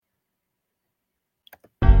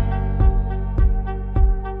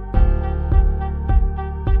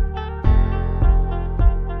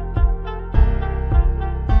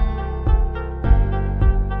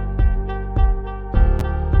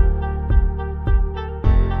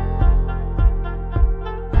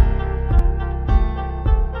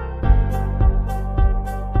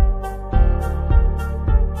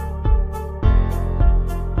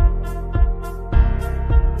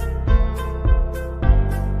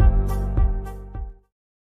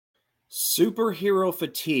Superhero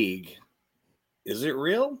fatigue. Is it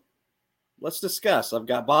real? Let's discuss. I've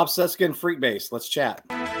got Bob Cesca and Freekbass. Let's chat.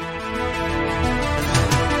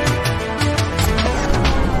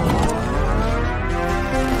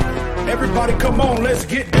 Everybody come on, let's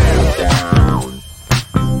get down.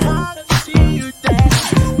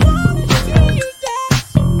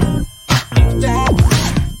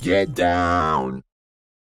 Get down.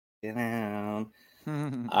 Get down.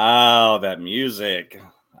 Oh, that music.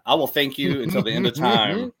 I will thank you until the end of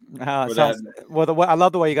time. I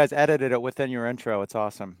love the way you guys edited it within your intro. It's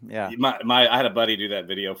awesome. Yeah. I had a buddy do that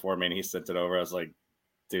video for me and he sent it over. I was like,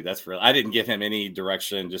 dude, that's real. I didn't give him any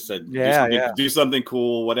direction. Just said, do something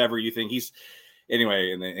cool, whatever you think.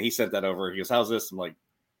 Anyway, and then he sent that over. He goes, how's this? I'm like,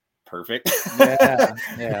 perfect.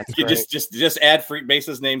 Yeah. just add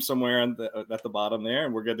Freekbass's name somewhere at the bottom there,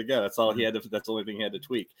 and we're good to go. That's all he had to. That's the only thing he had to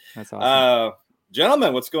tweak. That's awesome.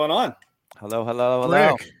 Gentlemen, what's going on? Hello.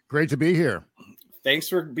 Rick, great to be here. Thanks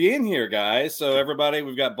for being here, guys. So everybody,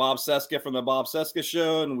 we've got Bob Cesca from the Bob Cesca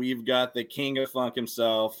Show, and we've got the king of funk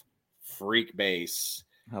himself, Freekbass.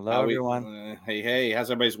 Hello, everyone. Hey, how's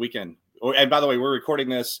everybody's weekend? Oh, and by the way, we're recording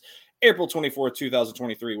this April 24th,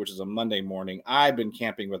 2023, which is a Monday morning. I've been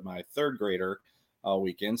camping with my third grader all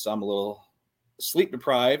weekend, so I'm a little sleep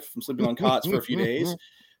deprived from sleeping on cots for a few days,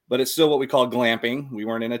 but it's still what we call glamping. We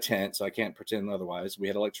weren't in a tent, so I can't pretend otherwise. We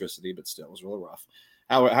had electricity, but still, it was really rough.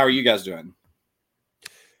 How are you guys doing?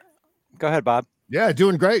 Go ahead, Bob. Yeah,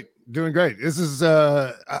 doing great. This is,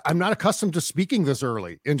 I'm not accustomed to speaking this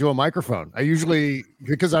early into a microphone. I usually,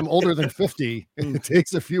 because I'm older than 50, it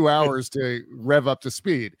takes a few hours to rev up to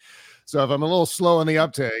speed. So if I'm a little slow on the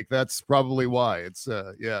uptake, that's probably why. It's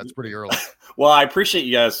pretty early. Well, I appreciate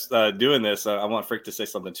you guys doing this. I want Frick to say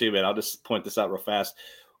something too, but I'll just point this out real fast.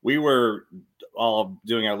 We were all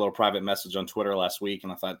doing our little private message on Twitter last week,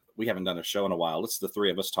 and I thought, we haven't done a show in a while. Let's the three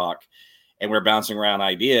of us talk. And we're bouncing around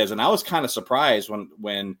ideas. And I was kind of surprised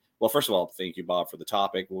when well, first of all, thank you, Bob, for the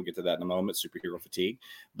topic. We'll get to that in a moment, superhero fatigue.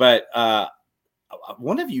 But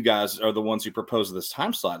one of you guys are the ones who proposed this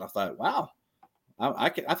time slot. I thought, wow, I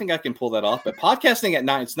think I can pull that off. But podcasting at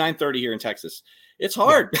 9, it's 9:30 here in Texas. It's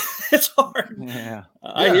hard. Yeah. It's hard. Yeah.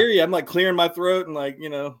 I hear you. I'm like clearing my throat and like,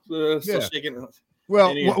 still shaking.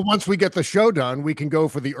 Well, once we get the show done, we can go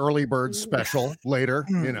for the early bird special later,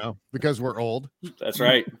 because we're old. That's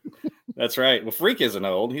right. That's right. Well, Freak isn't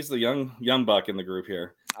old. He's the young buck in the group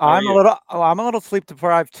here. I'm a little sleep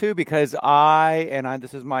deprived too, because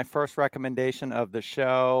this is my first recommendation of the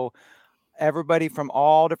show. Everybody from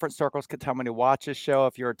all different circles could tell me to watch this show.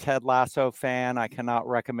 If you're a Ted Lasso fan, I cannot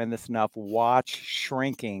recommend this enough. Watch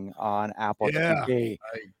Shrinking on Apple TV.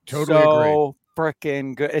 I totally agree.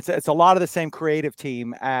 Freaking good. It's a lot of the same creative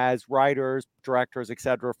team as writers, directors,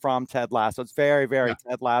 etc. from Ted Lasso. It's very, very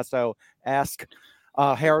Ted Lasso-esque.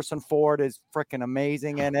 Harrison Ford is freaking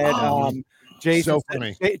amazing in it. Jason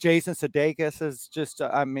Sudeikis is just,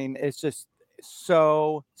 it's just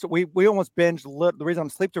so we almost binged. The reason I'm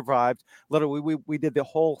sleep deprived, literally, we did the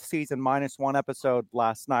whole season minus one episode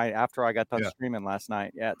last night after I got done streaming last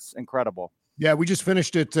night. Yeah, it's incredible. Yeah, we just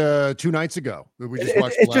finished it 2 nights ago. We just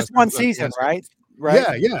watched it's just one season, right?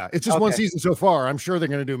 Yeah. It's just one season so far. I'm sure they're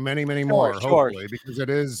going to do many, many more, hopefully, because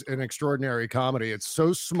it is an extraordinary comedy. It's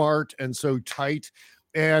so smart and so tight.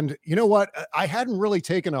 And you know what? I hadn't really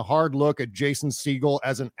taken a hard look at Jason Segel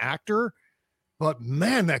as an actor, but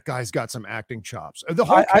man, that guy's got some acting chops. The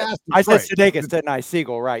whole cast. I said Sudeikis, didn't I?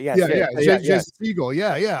 Segel, right? Yes. Jason Segel.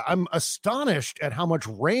 Yeah. I'm astonished at how much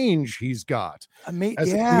range he's got. As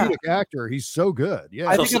a comedic actor, he's so good. Yeah.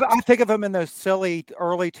 I think of him in those silly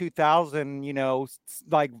early 2000,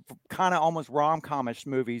 like kind of almost rom-comish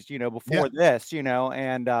movies, before this,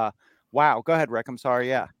 and wow. Go ahead, Rick. I'm sorry.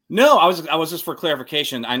 Yeah. No, I was just for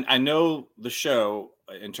clarification. I know the show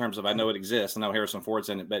in terms of I know it exists. I know Harrison Ford's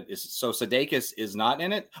in it, but so Sudeikis is not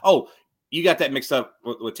in it. Oh, you got that mixed up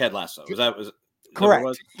with Ted Lasso. Was correct?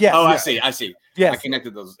 Yes. Oh, I see. Yes. I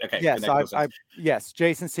connected those. Okay. Yes. Yes.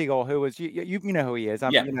 Jason Segel, who was you know who he is.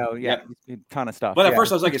 Ton of stuff. But at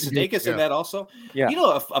first I was like, is Sudeikis in that also? Yeah.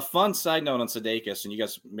 A fun side note on Sudeikis, and you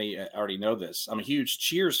guys may already know this. I'm a huge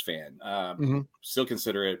Cheers fan. Still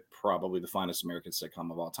consider it probably the finest American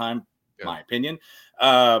sitcom of all time, my opinion.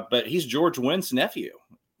 But he's George Wynn's nephew,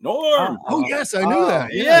 Norm. Oh yes, I knew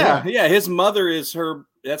that. Yeah. His mother is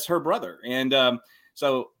that's her brother, and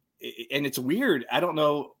so it's weird. I don't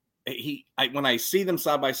know. when I see them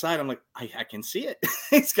side by side, I'm like, I can see it.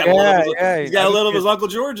 He's got a little of his Uncle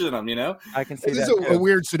George in him, I can see this that. This is a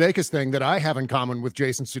weird Sudeikis thing that I have in common with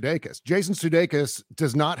Jason Sudeikis. Jason Sudeikis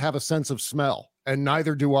does not have a sense of smell, and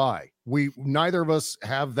neither do I. Neither of us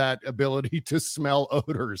have that ability to smell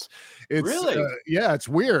odors. It's really, it's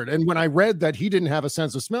weird. And when I read that he didn't have a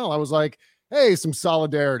sense of smell, I was like, hey, some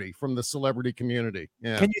solidarity from the celebrity community.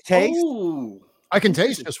 Yeah. Can you taste? Ooh. I can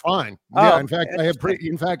taste just fine. Yeah, in fact,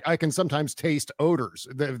 I can sometimes taste odors.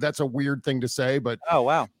 That's a weird thing to say, but oh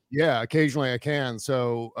wow. Yeah, occasionally I can.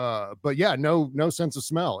 So, but yeah, no sense of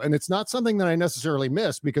smell. And it's not something that I necessarily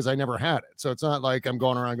miss because I never had it. So it's not like I'm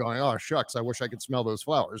going around going, oh shucks, I wish I could smell those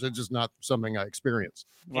flowers. It's just not something I experience.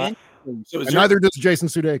 Wow. So neither does Jason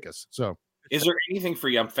Sudeikis. So is there anything for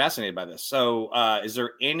you? I'm fascinated by this. So is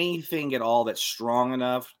there anything at all that's strong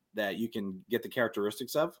enough that you can get the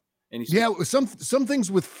characteristics of? Some things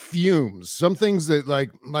with fumes, some things that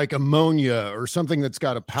like ammonia or something that's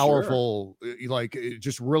got a powerful, like it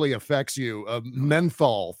just really affects you.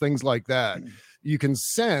 Menthol, things like that, you can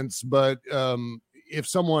sense. But if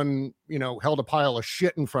someone held a pile of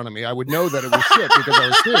shit in front of me, I would know that it was shit because I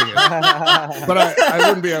was seeing it. But I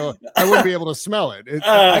wouldn't be able to smell it.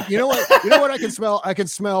 You know what I can smell? I can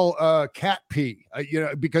smell cat pee.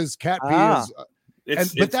 Because cat pee is.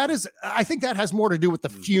 I think that has more to do with the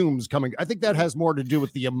fumes coming. I think that has more to do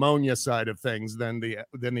with the ammonia side of things than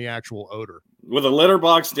the actual odor. With a litter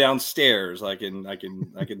box downstairs, I can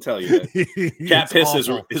tell you that cat piss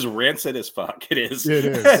is rancid as fuck. It is. It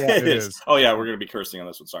is. It is. Oh yeah, we're gonna be cursing on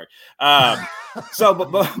this one. Sorry. But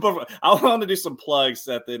I want to do some plugs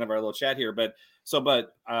at the end of our little chat here. But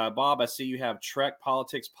Bob, I see you have Trek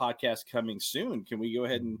Politics podcast coming soon. Can we go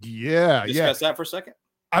ahead and discuss that for a second?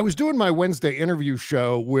 I was doing my Wednesday interview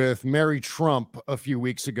show with Mary Trump a few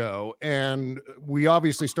weeks ago, and we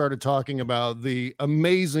obviously started talking about the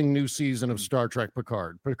amazing new season of Star Trek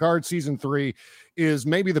Picard. Picard season 3 is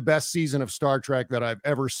maybe the best season of Star Trek that I've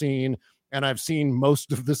ever seen, and I've seen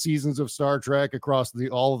most of the seasons of Star Trek across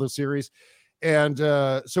all of the series. And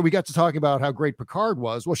so we got to talk about how great Picard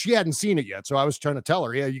was. Well, she hadn't seen it yet, so I was trying to tell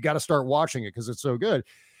her, you got to start watching it because it's so good.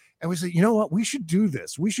 And we said, you know what? We should do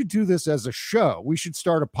this. We should do this as a show. We should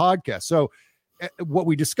start a podcast. So what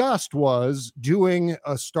we discussed was doing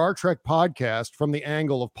a Star Trek podcast from the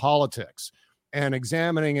angle of politics and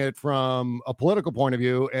examining it from a political point of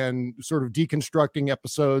view and sort of deconstructing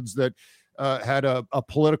episodes that had a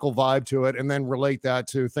political vibe to it, and then relate that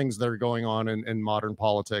to things that are going on in modern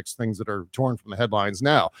politics, things that are torn from the headlines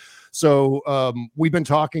now. So we've been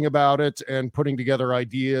talking about it and putting together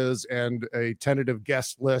ideas and a tentative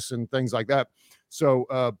guest list and things like that.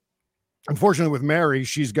 So unfortunately with Mary,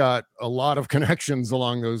 she's got a lot of connections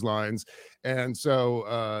along those lines. And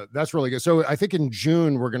so that's really good. So I think in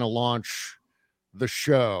June, we're going to launch the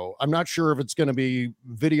show. I'm not sure if it's going to be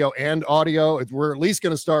video and audio. We're at least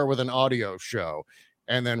going to start with an audio show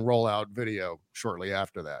and then roll out video shortly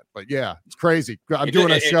after that. But yeah, it's crazy. I'm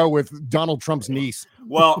doing a show with Donald Trump's niece.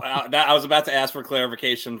 Well, I was about to ask for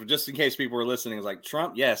clarification, just in case people were listening. It's like,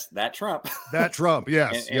 Trump, yes, that Trump. That Trump,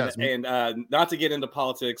 yes, yes. And not to get into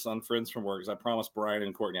politics on Friends from Work, because I promised Brian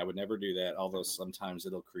and Courtney I would never do that, although sometimes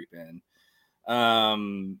it'll creep in.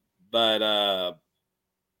 But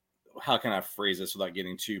how can I phrase this without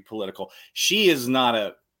getting too political? She is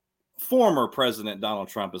not former President Donald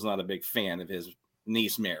Trump is not a big fan of his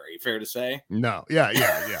niece Mary. Fair to say? No. Yeah.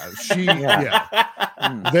 She.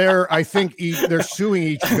 I think they're suing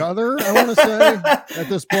each other. I want to say at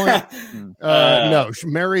this point. No,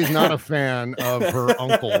 Mary's not a fan of her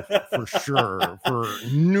uncle for sure, for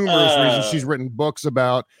numerous reasons. She's written books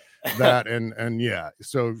about that, and yeah,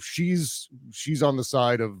 so she's on the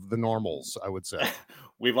side of the normals, I would say.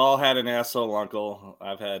 We've all had an asshole uncle.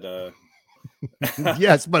 I've had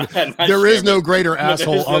yes, but there is no greater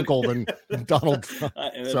asshole uncle than Donald Trump.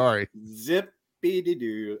 Sorry.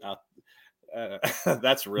 Zippy-doo.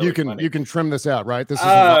 That's really funny. You can trim this out, right? This is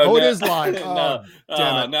it is live. No.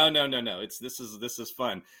 This is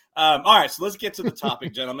fun. All right, so let's get to the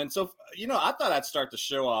topic, gentlemen. So I thought I'd start the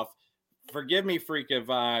show off. Forgive me, Freak, if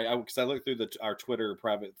because I look through our Twitter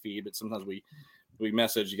private feed, but sometimes we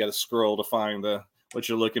message. You got to scroll to find what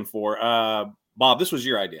you're looking for. Bob, this was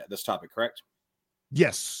your idea, this topic, correct?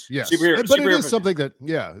 Yes. But it is something that,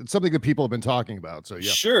 it's something that people have been talking about. So yeah.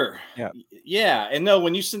 Sure. Yeah. And no,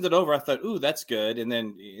 when you sent it over, I thought, ooh, that's good. And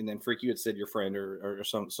then Freak, you had said your friend or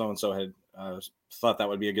so-and-so had thought that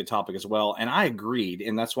would be a good topic as well. And I agreed.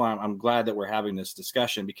 And that's why I'm glad that we're having this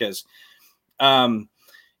discussion, because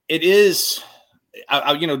it is,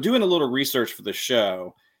 doing a little research for the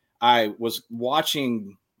show. I was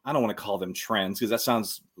watching I don't want to call them trends because that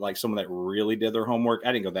sounds like someone that really did their homework.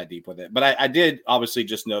 I didn't go that deep with it, but I did obviously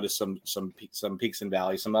just notice some peaks and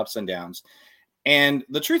valleys, some ups and downs. And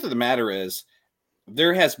the truth of the matter is,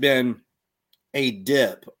 there has been a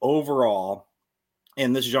dip overall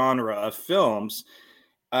in this genre of films,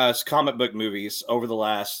 comic book movies, over the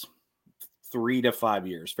last 3 to 5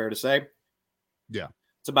 years. Fair to say? Yeah,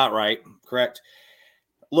 it's about right. Correct.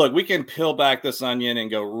 Look, we can peel back this onion and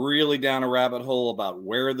go really down a rabbit hole about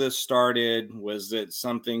where this started. Was it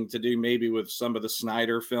something to do maybe with some of the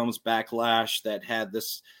Snyder films backlash that had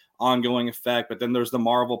this ongoing effect? But then there's the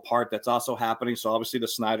Marvel part that's also happening. So obviously the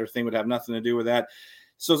Snyder thing would have nothing to do with that.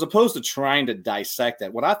 So as opposed to trying to dissect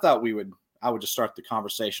that, what I thought I would just start the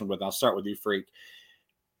conversation with, I'll start with you, Freak.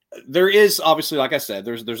 There is obviously, like I said,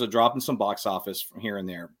 there's a drop in some box office from here and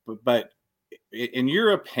there. But in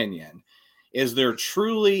your opinion, is there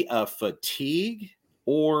truly a fatigue,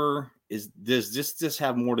 or does this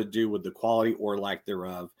have more to do with the quality or lack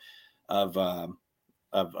thereof of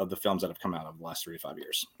the films that have come out of the last 3 to 5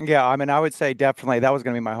 years? Yeah, I mean, I would say definitely that was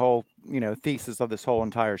going to be my whole, thesis of this whole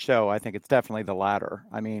entire show. I think it's definitely the latter.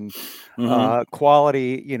 I mean,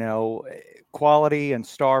 quality, quality and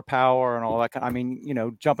star power and all that. I mean,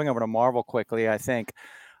 jumping over to Marvel quickly, I think.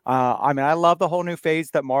 I mean, I love the whole new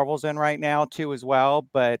phase that Marvel's in right now too, as well.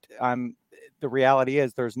 But the reality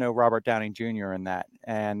is there's no Robert Downey Jr. in that,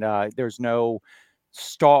 and there's no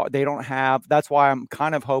star. They don't have. That's why I'm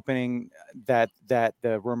kind of hoping that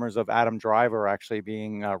the rumors of Adam Driver actually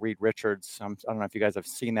being Reed Richards. I don't know if you guys have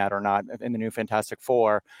seen that or not in the new Fantastic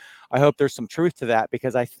Four. I hope there's some truth to that,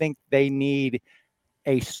 because I think they need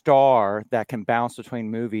a star that can bounce between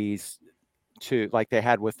movies, to like they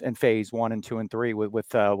had in phase 1 and 2 and 3 with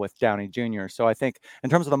Downey Jr. So I think in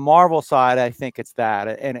terms of the Marvel side, I think it's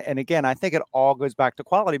that. And again, I think it all goes back to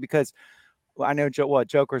quality, because I know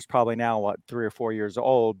Joker's probably now 3 or 4 years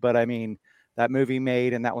old, but I mean, that movie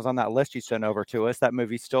made, and that was on that list you sent over to us, that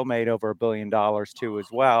movie still made over $1 billion too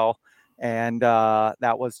as well. And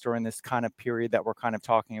that was during this kind of period that we're kind of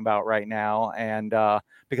talking about right now. And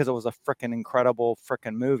because it was a freaking incredible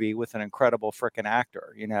freaking movie with an incredible freaking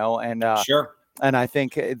actor, and Sure. And I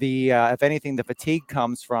think if anything, the fatigue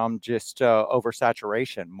comes from just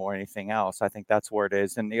oversaturation more than anything else. I think that's where it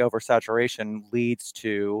is. And the oversaturation leads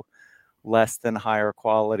to less than higher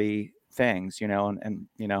quality things, and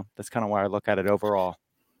that's kind of why I look at it overall.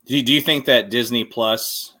 Do you think that Disney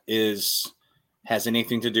Plus has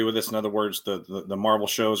anything to do with this? In other words, the Marvel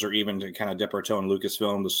shows, or even to kind of dip our toe in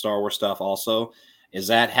Lucasfilm, the Star Wars stuff also, is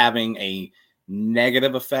that having a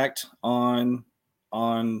negative effect on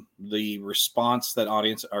the response that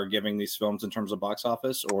audience are giving these films in terms of box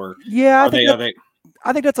office? Or yeah, I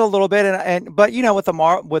think that's a little bit, but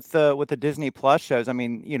with the Disney Plus shows, I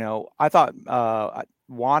mean, I thought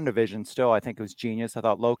WandaVision still, I think it was genius. I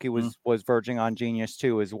thought Loki was verging on genius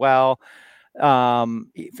too as well.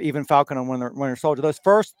 Even Falcon and Winter Soldier, those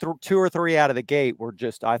first 2 or 3 out of the gate were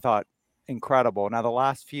just, I thought, incredible. Now the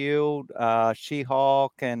last few,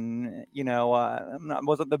 She-Hulk, and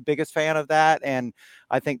wasn't the biggest fan of that, and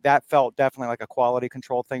I think that felt definitely like a quality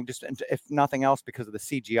control thing, just if nothing else because of the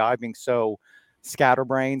CGI being so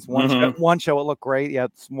scatterbrains. One show it looked great. Yeah,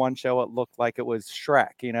 one show it looked like it was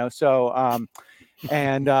Shrek. So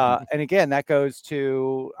and again, that goes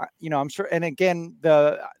to I'm sure, and again,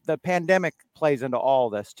 the pandemic plays into all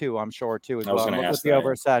this too, I'm sure too, as well, with the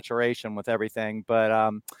oversaturation with everything.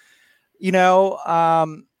 But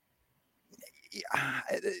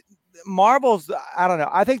Marvel's, I don't know,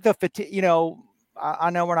 I think the fatigue, I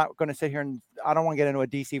know we're not going to sit here, and I don't want to get into a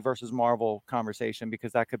DC versus Marvel conversation,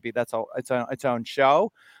 because that's its own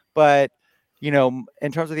show. But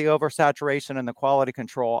in terms of the oversaturation and the quality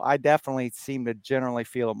control, I definitely seem to generally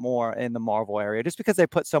feel it more in the Marvel area, just because they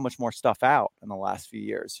put so much more stuff out in the last few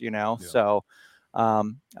years, Yeah. So I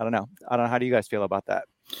don't know. How do you guys feel about that?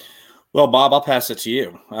 Well, Bob, I'll pass it to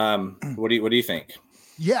you. What do you think?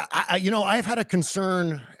 Yeah, I've had a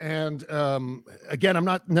concern, and again, I'm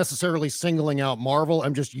not necessarily singling out Marvel.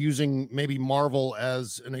 I'm just using maybe Marvel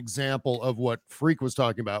as an example of what Freak was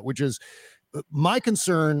talking about, which is my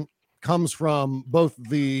concern comes from both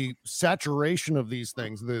the saturation of these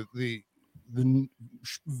things, the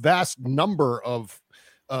vast number of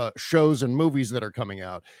shows and movies that are coming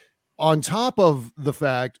out, on top of the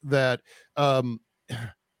fact that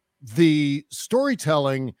the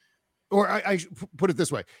storytelling, or I put it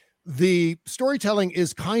this way, the storytelling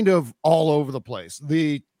is kind of all over the place.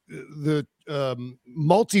 The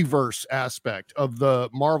multiverse aspect of the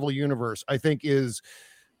Marvel universe, I think, is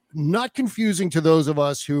not confusing to those of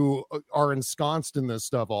us who are ensconced in this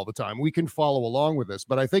stuff all the time. We can follow along with this,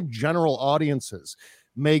 but I think general audiences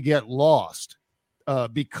may get lost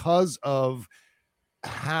because of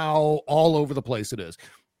how all over the place it is.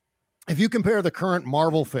 If you compare the current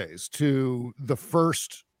Marvel phase to the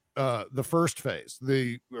first phase,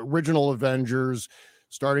 the original Avengers,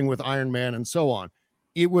 starting with Iron Man and so on,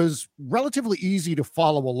 it was relatively easy to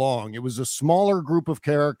follow along. It was a smaller group of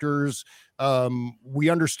characters. We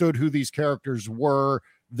understood who these characters were.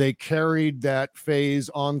 They carried that phase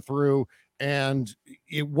on through, and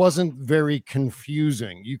it wasn't very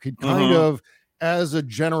confusing. You could kind of, as a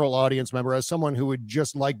general audience member, as someone who would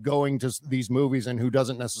just like going to these movies and who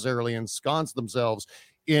doesn't necessarily ensconce themselves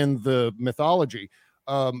in the mythology,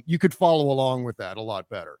 you could follow along with that a lot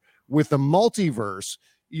better. With the multiverse,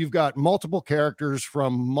 you've got multiple characters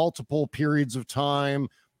from multiple periods of time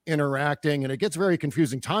interacting, and it gets very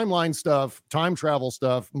confusing. Timeline stuff, time travel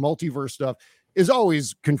stuff, multiverse stuff is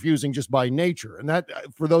always confusing just by nature. And that,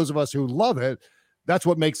 for those of us who love it, that's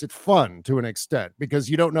what makes it fun to an extent, because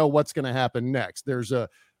you don't know what's going to happen next. There's a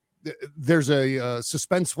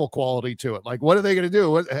suspenseful quality to it. Like, what are they going to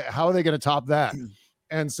do? How are they going to top that?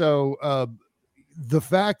 And so the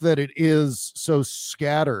fact that it is so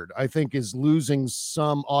scattered, I think, is losing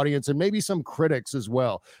some audience and maybe some critics as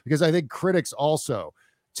well, because I think critics also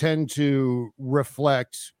tend to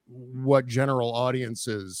reflect what general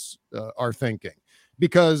audiences are thinking,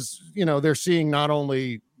 because, you know, they're seeing not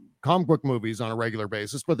only comic book movies on a regular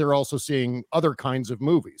basis, but they're also seeing other kinds of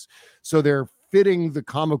movies. So they're fitting the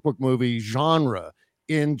comic book movie genre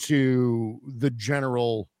into the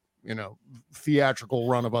general, you know, theatrical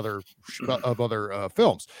run of other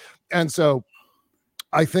films. And so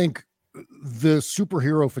I think the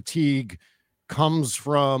superhero fatigue comes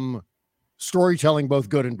from storytelling, both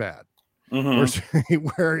good and bad.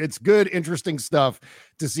 Where it's good, interesting stuff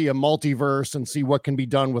to see a multiverse and see what can be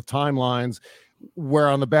done with timelines, where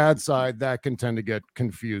on the bad side that can tend to get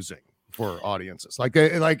confusing for audiences. Like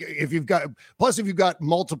if you've got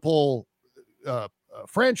multiple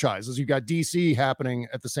franchises, you've got DC happening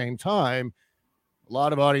at the same time, a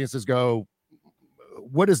lot of audiences go,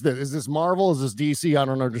 what is this? Is this Marvel? Is this DC? I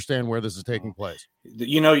don't understand where this is taking place.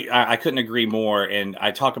 You know, I couldn't agree more. And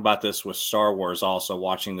I talk about this with Star Wars also,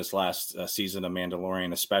 watching this last season of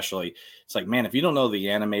Mandalorian especially. It's like, man, if you don't know the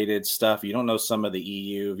animated stuff, you don't know some of the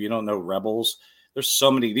EU, if you don't know Rebels, there's so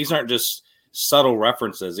many. These aren't just subtle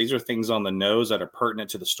references. These are things on the nose that are pertinent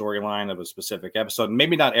to the storyline of a specific episode.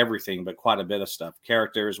 Maybe not everything, but quite a bit of stuff.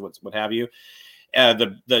 Characters, what have you.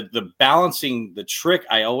 The balancing, the trick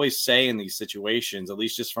I always say in these situations, at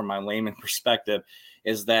least just from my layman perspective,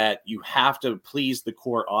 is that you have to please the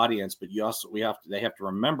core audience, but they have to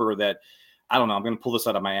remember that, I don't know, I'm going to pull this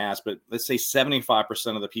out of my ass, but let's say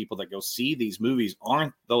 75% of the people that go see these movies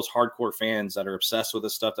aren't those hardcore fans that are obsessed with the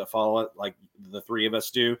stuff, that follow it like the three of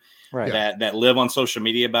us do, right? That live on social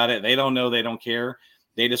media about it. They don't know, they don't care.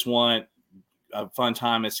 They just want a fun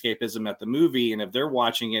time, escapism at the movie. And if they're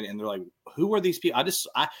watching it and they're like, who are these people?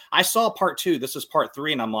 I saw part 2. This is part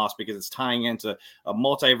 3, and I'm lost because it's tying into a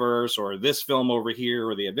multiverse or this film over here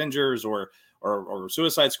or the Avengers or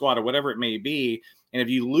Suicide Squad or whatever it may be. And if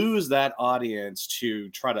you lose that audience to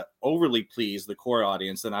try to overly please the core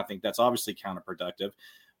audience, then I think that's obviously counterproductive.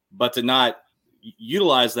 But to not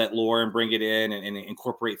utilize that lore and bring it in and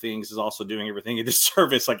incorporate things is also doing everything a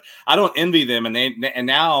disservice. Like, I don't envy them, and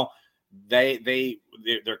now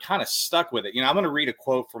they're kind of stuck with it. You know, I'm going to read a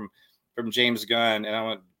quote from James Gunn, and I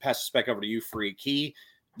want to pass this back over to you, Freak.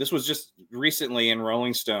 This was just recently in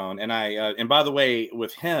Rolling Stone, and and by the way,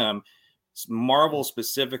 with him, Marvel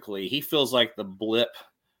specifically, he feels like the blip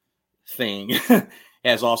thing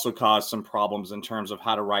has also caused some problems in terms of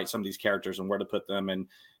how to write some of these characters and where to put them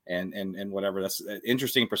and whatever. That's an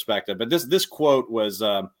interesting perspective. But this quote was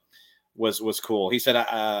cool. He said,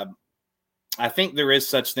 I think there is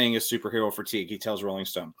such thing as superhero fatigue, he tells Rolling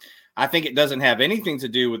Stone. I think it doesn't have anything to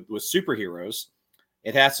do with superheroes.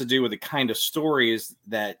 It has to do with the kind of stories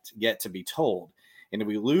that get to be told. And if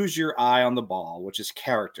we lose your eye on the ball, which is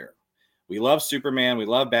character, we love Superman, we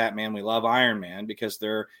love Batman, we love Iron Man because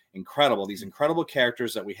they're incredible, these incredible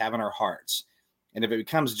characters that we have in our hearts. And if it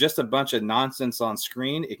becomes just a bunch of nonsense on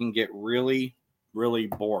screen, it can get really, really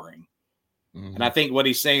boring. Mm-hmm. And I think what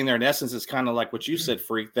he's saying there in essence is kind of like what you said,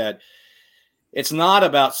 Freak, that it's not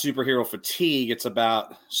about superhero fatigue. It's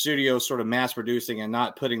about studios sort of mass producing and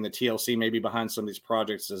not putting the TLC maybe behind some of these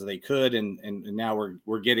projects as they could. And now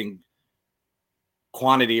we're getting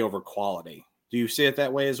quantity over quality. Do you see it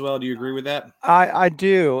that way as well? Do you agree with that? I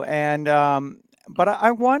do. And, but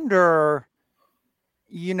I wonder,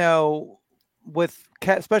 you know,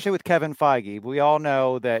 especially with Kevin Feige, we all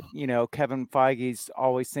know that, you know, Kevin Feige's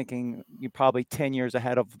always thinking probably 10 years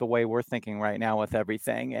ahead of the way we're thinking right now with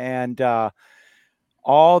everything. And,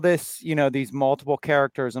 all this, you know, these multiple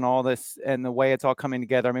characters and all this and the way it's all coming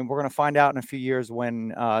together. I mean, we're going to find out in a few years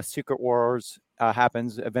when Secret Wars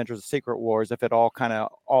happens, Adventures of Secret Wars, if it all kind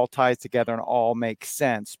of all ties together and all makes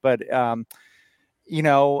sense. But, you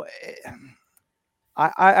know,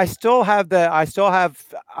 I still have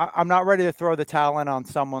I'm not ready to throw the towel in on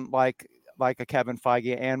someone like a Kevin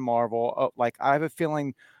Feige and Marvel. Like, I have a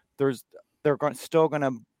feeling they're still going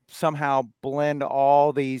to somehow blend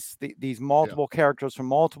all these multiple characters from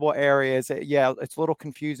multiple areas. Yeah, it's a little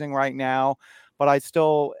confusing right now, but I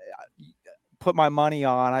still put my money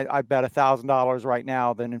on, I bet $1,000 right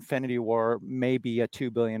now that Infinity War may be a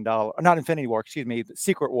 $2 billion, not Infinity War, excuse me,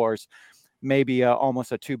 Secret Wars, maybe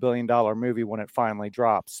almost a $2 billion movie when it finally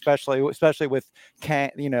drops, especially with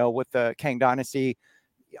Kang, you know, with the Kang Dynasty.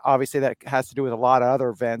 Obviously that has to do with a lot of other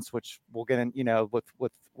events, which we'll get in, you know, with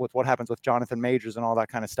what happens with Jonathan Majors and all that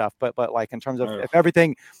kind of stuff. But like in terms of if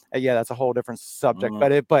everything, that's a whole different subject.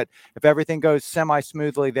 But if everything goes semi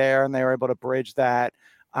smoothly there and they were able to bridge that,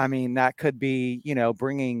 I mean, that could be, you know,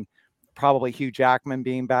 bringing probably Hugh Jackman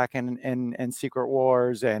being back in Secret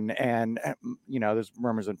Wars and you know, there's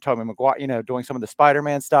rumors of Tobey Maguire, you know, doing some of the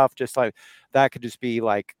Spider-Man stuff. Just like that could just be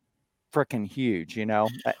like freaking huge, you know.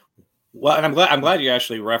 Well, and I'm glad you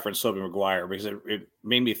actually referenced Tobey Maguire, because it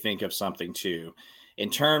made me think of something too, in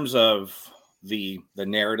terms of the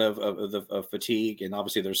narrative of fatigue, and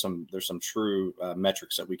obviously there's some true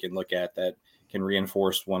metrics that we can look at that can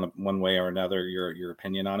reinforce one way or another your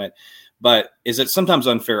opinion on it. But is it sometimes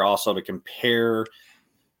unfair also to compare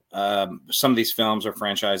some of these films or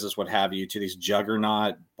franchises, what have you, to these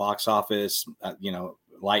juggernaut box office, you know,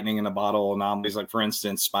 lightning in a bottle anomalies? Like, for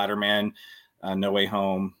instance, Spider-Man, No Way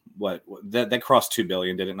Home. What that crossed 2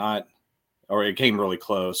 billion, did it not? Or it came really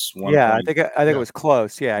close. I think it was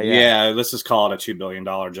close. Yeah. Let's just call it a $2 billion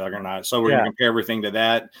juggernaut. So we're gonna compare everything to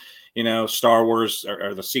that. You know, Star Wars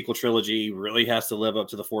or the sequel trilogy really has to live up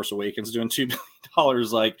to The Force Awakens, doing $2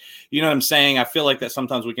 billion. Like, you know what I'm saying? I feel like that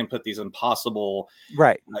sometimes we can put these impossible,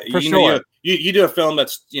 right? For you sure. Know, you do a film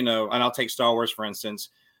that's, you know, and I'll take Star Wars for instance.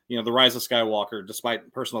 You know, The Rise of Skywalker,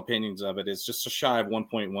 despite personal opinions of it, is just a shy of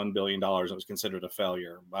 $1.1 billion. It was considered a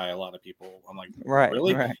failure by a lot of people. I'm like,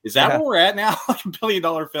 really? Right. Is that where we're at now? Like, $1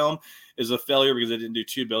 billion film is a failure because it didn't do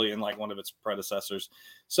 2 billion like one of its predecessors.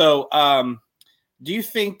 So, do you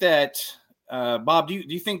think that, Bob, do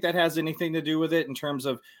you think that has anything to do with it in terms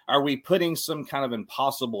of, are we putting some kind of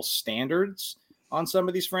impossible standards on some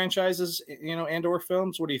of these franchises, you know, and or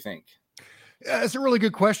films? What do you think? Yeah, it's a really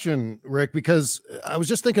good question, Rick, because I was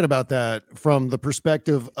just thinking about that from the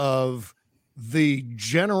perspective of the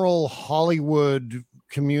general Hollywood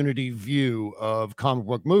community view of comic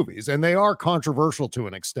book movies. And they are controversial to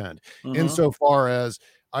an extent, insofar as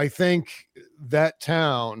I think that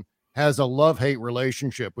town has a love-hate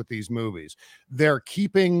relationship with these movies. They're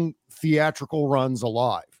keeping theatrical runs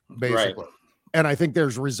alive, basically. Right. And I think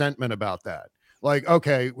there's resentment about that. Like,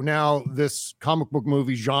 okay, now this comic book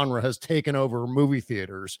movie genre has taken over movie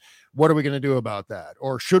theaters. What are we going to do about that?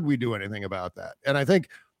 Or should we do anything about that? And I think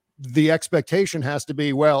the expectation has to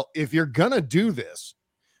be, well, if you're going to do this,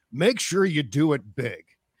 make sure you do it big.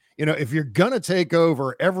 You know, if you're going to take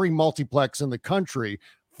over every multiplex in the country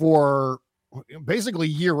for basically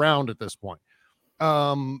year round at this point,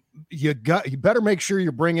 you better make sure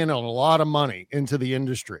you're bringing in a lot of money into the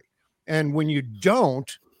industry. And when you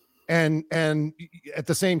don't, and at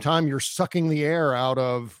the same time, you're sucking the air out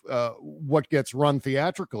of what gets run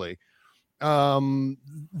theatrically,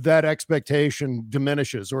 that expectation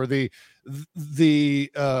diminishes, or the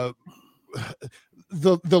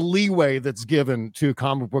leeway that's given to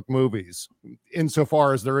comic book movies,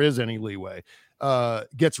 insofar as there is any leeway,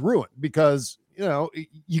 gets ruined, because, you know,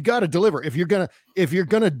 you got to deliver. If you're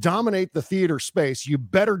gonna dominate the theater space, you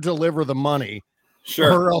better deliver the money.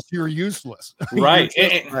 Sure. Or else you're useless. Right.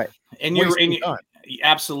 Right. And you're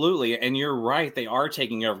absolutely. And you're right. They are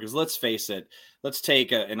taking over, because let's face it, let's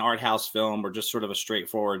take an art house film or just sort of a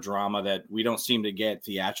straightforward drama that we don't seem to get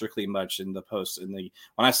theatrically much when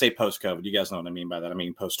I say post COVID, you guys know what I mean by that. I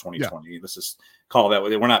mean, post 2020, let's just call that.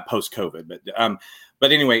 We're not post COVID,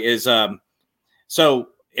 but anyway, so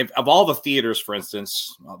if of all the theaters, for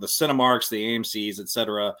instance, the Cinemarks, the AMCs, et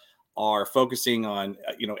cetera, are focusing on,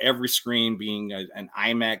 you know, every screen being an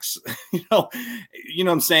IMAX, you know what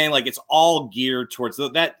I'm saying? Like, it's all geared towards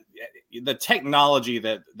the technology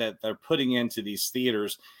that they're putting into these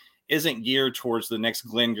theaters isn't geared towards the next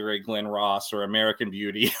Glengarry Glen Ross or American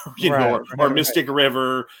Beauty, or Mystic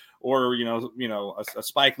River, or a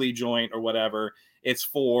Spike Lee joint or whatever. It's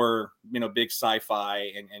for big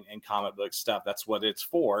sci-fi and comic book stuff. That's what it's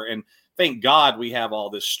for. And thank God we have all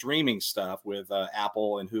this streaming stuff with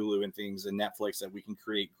Apple and Hulu and things and Netflix that we can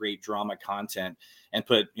create great drama content and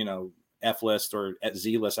put F-list or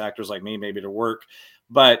Z-list actors like me maybe to work.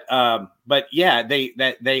 But yeah,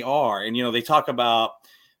 they are. And they talk about,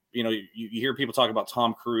 you hear people talk about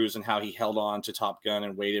Tom Cruise and how he held on to Top Gun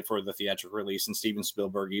and waited for the theatrical release. And Steven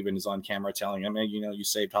Spielberg even is on camera telling him, you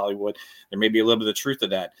saved Hollywood. There may be a little bit of truth to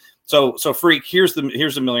that. So Freak, here's the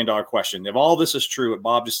 $1 million question. If all this is true, what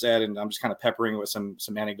Bob just said, and I'm just kind of peppering with some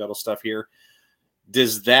anecdotal stuff here,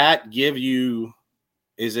 does that give you,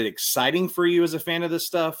 is it exciting for you as a fan of this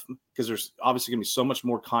stuff? Because there's obviously going to be so much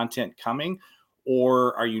more content coming.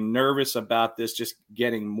 Or are you nervous about this just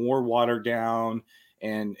getting more watered down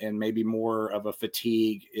and maybe more of a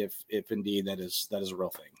fatigue if indeed that is a real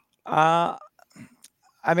thing? I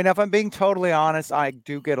mean, if I'm being totally honest, I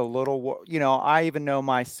do get a little, I even know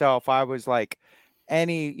myself, I was like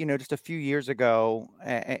just a few years ago,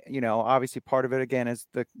 obviously part of it again is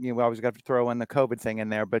we always got to throw in the COVID thing in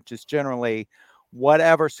there, but just generally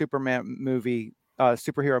whatever superhero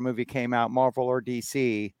movie came out, Marvel or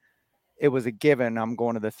DC, it was a given. I'm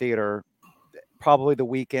going to the theater probably the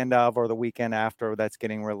weekend of or the weekend after that's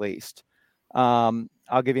getting released. I'll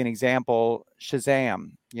give you an example.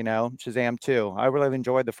 Shazam, Shazam 2. I really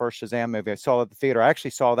enjoyed the first Shazam movie. I saw it at the theater. I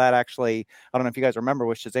actually saw that I don't know if you guys remember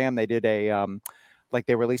with Shazam, they did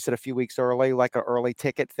they released it a few weeks early, like an early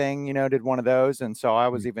ticket thing, did one of those. And so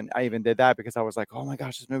I even did that because I was like, oh my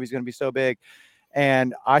gosh, this movie's going to be so big.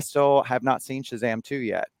 And I still have not seen Shazam 2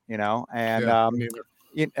 yet,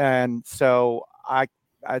 and so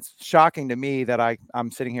it's shocking to me that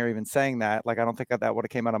I'm sitting here even saying that. Like, I don't think that would have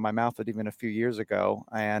came out of my mouth even a few years ago.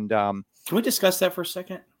 And can we discuss that for a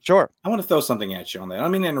second? Sure. I want to throw something at you on that. I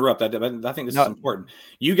don't mean to interrupt that, but I think this is important.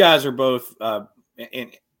 You guys are both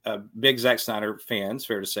big Zack Snyder fans,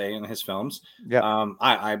 fair to say, in his films. Yeah.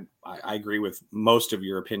 I agree with most of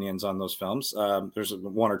your opinions on those films. There's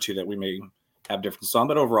one or two that we may have differences on,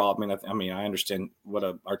 but overall, I understand what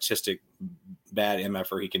an artistic bad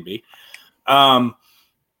MFer he can be.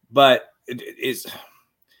 But is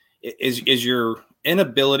your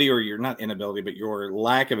inability, or your not inability, but your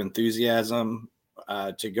lack of enthusiasm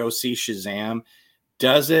to go see Shazam,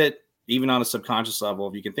 does it, even on a subconscious level,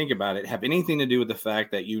 if you can think about it, have anything to do with the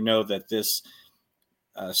fact that that this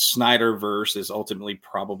Snyderverse is ultimately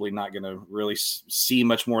probably not going to really see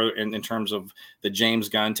much more in terms of the James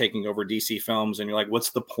Gunn taking over DC films, and you're like, what's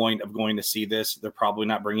the point of going to see this? They're probably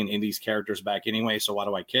not bringing any of these characters back anyway, so why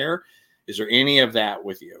do I care? Is there any of that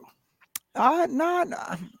with you?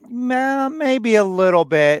 Maybe a little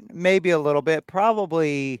bit,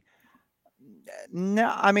 probably.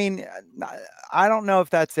 No, I mean, I don't know if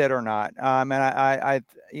that's it or not.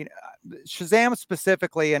 Shazam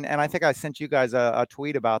specifically, and I think I sent you guys a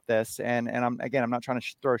tweet about this, and I'm not trying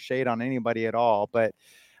to throw shade on anybody at all, but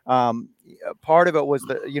part of it was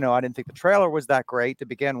that, I didn't think the trailer was that great to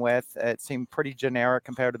begin with. It seemed pretty generic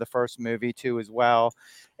compared to the first movie too, as well.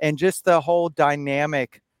 And just the whole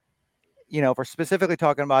dynamic, if we're specifically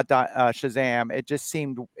talking about Shazam, it just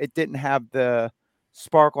seemed it didn't have the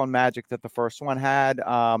sparkle and magic that the first one had.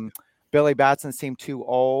 Billy Batson seemed too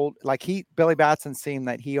old. Billy Batson seemed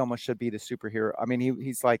that he almost should be the superhero. I mean,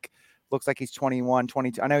 he's like, looks like he's 21,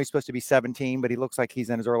 22. I know he's supposed to be 17, but he looks like he's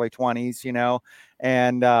in his early 20s,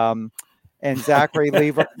 and Zachary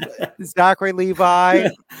Levi,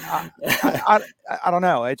 I don't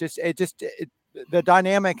know. The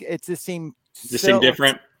dynamic, it just seemed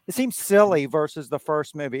different. It seems silly versus the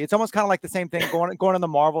first movie. It's almost kind of like the same thing going on the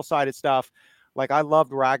Marvel side of stuff. Like, I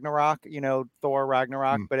loved Ragnarok, Thor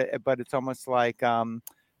Ragnarok, but it's almost like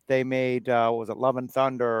they made what was it, Love and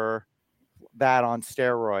Thunder, that on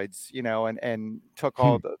steroids, and took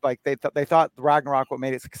all the, they thought Ragnarok, what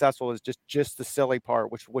made it successful was just the silly part,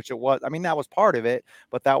 which it was. I mean, that was part of it,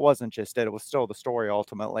 but that wasn't just it. It was still the story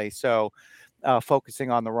ultimately. So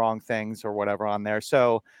focusing on the wrong things or whatever on there.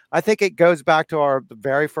 So I think it goes back to the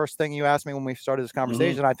very first thing you asked me when we started this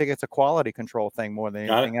conversation. Mm-hmm. I think it's a quality control thing more than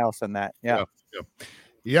anything else in that. Yeah.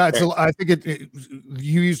 Yeah, I think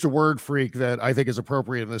you used a word, Freak, that I think is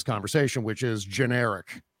appropriate in this conversation, which is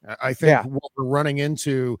generic. I think what we're running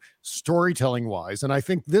into storytelling wise, and I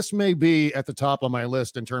think this may be at the top of my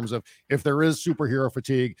list in terms of if there is superhero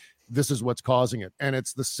fatigue, this is what's causing it. And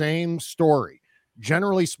it's the same story.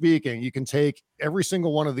 Generally speaking, you can take every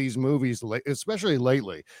single one of these movies, especially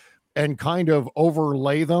lately, and kind of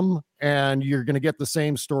overlay them, and you're going to get the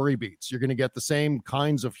same story beats. You're going to get the same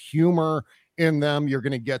kinds of humor in them. You're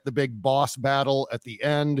going to get the big boss battle at the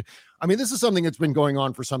end. I mean, this is something that's been going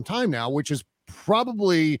on for some time now, which is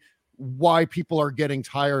probably why people are getting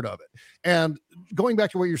tired of it. And going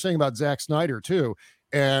back to what you're saying about Zack Snyder too,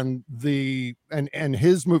 and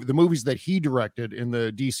his movie, the movies that he directed in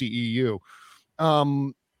the DCEU.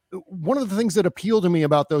 One of the things that appealed to me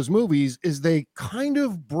about those movies is they kind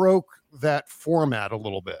of broke that format a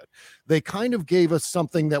little bit. They kind of gave us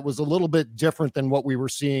something that was a little bit different than what we were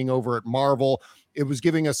seeing over at Marvel. It was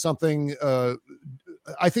giving us something,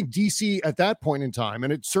 I think DC at that point in time,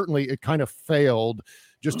 and it kind of failed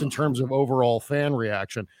just in terms of overall fan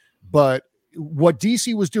reaction. But what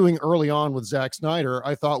DC was doing early on with Zack Snyder,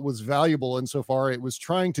 I thought was valuable insofar it was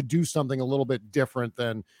trying to do something a little bit different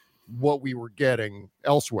than what we were getting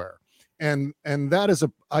elsewhere. And that is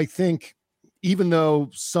I think, even though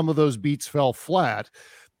some of those beats fell flat,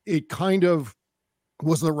 it kind of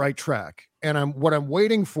was the right track. And what I'm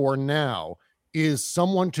waiting for now is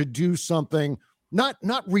someone to do something, not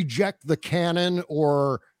reject the canon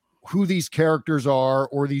or who these characters are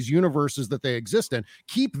or these universes that they exist in.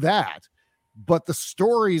 Keep that, but the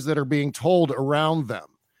stories that are being told around them,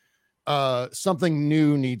 something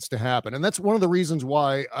new needs to happen. And that's one of the reasons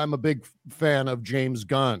why I'm a big fan of James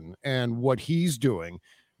Gunn and what he's doing,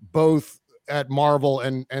 both at Marvel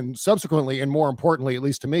and subsequently, and more importantly, at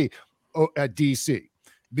least to me, at DC.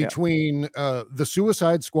 Between the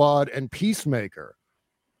Suicide Squad and Peacemaker,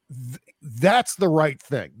 that's the right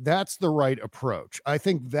thing. That's the right approach. I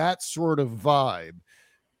think that sort of vibe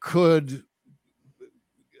could,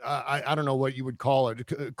 I don't know what you would call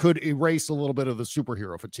it, could erase a little bit of the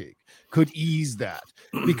superhero fatigue, could ease that,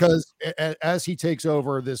 because as he takes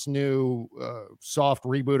over this new soft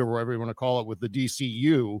reboot or whatever you want to call it with the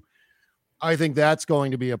DCU, I think that's going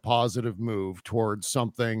to be a positive move towards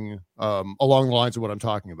something along the lines of what I'm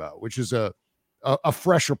talking about, which is a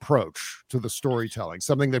fresh approach to the storytelling,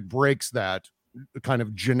 something that breaks that kind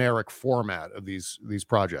of generic format of these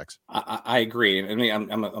projects. I agree. I mean,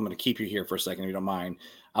 I'm going to keep you here for a second, if you don't mind.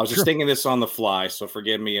 I was just thinking this on the fly, so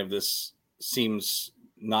forgive me if this seems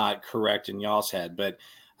not correct in y'all's head, but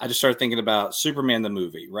I just started thinking about Superman the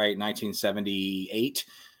movie, right? 1978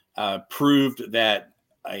 proved that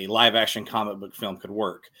a live action comic book film could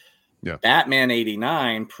work. Yeah. Batman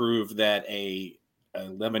 89 proved that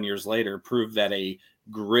 11 years later proved that a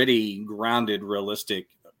gritty, grounded, realistic,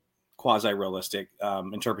 quasi-realistic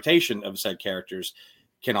interpretation of said characters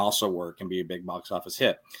can also work and be a big box office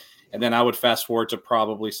hit. And then I would fast forward to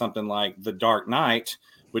probably something like The Dark Knight,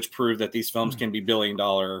 which proved that these films can be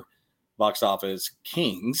billion-dollar box office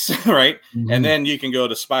kings, right? Mm-hmm. And then you can go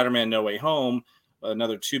to Spider-Man No Way Home,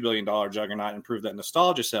 another $2 billion juggernaut, and prove that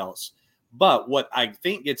nostalgia sells. But what I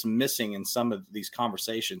think gets missing in some of these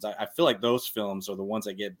conversations, I feel like those films are the ones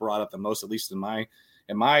that get brought up the most, at least in my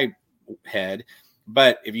head.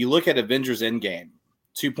 But if you look at Avengers Endgame,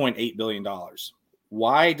 $2.8 billion.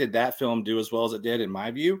 Why did that film do as well as it did, in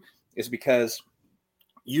my view? Is because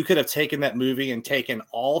you could have taken that movie and taken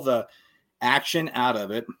all the action out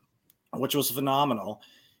of it, which was phenomenal.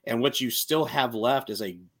 And what you still have left is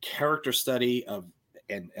a character study of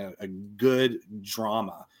and a good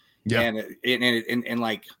drama. Yeah. And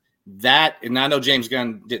like that. And I know James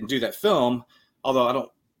Gunn didn't do that film, although I don't,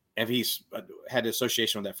 if he's had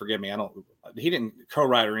association with that, forgive me. He didn't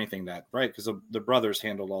co-write or anything that, right? Because the brothers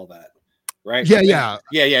handled all that. Right. Yeah.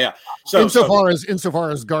 So insofar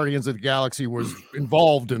as Guardians of the Galaxy was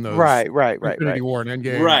involved in those, right. Infinity War and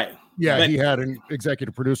Endgame, right? Yeah, but he had an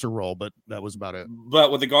executive producer role, but that was about it.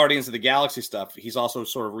 But with the Guardians of the Galaxy stuff, he's also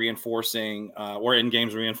sort of reinforcing, or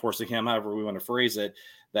Endgame's reinforcing him, however we want to phrase it,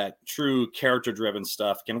 that true character-driven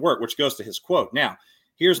stuff can work, which goes to his quote. Now,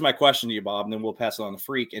 here's my question to you, Bob, and then we'll pass it on to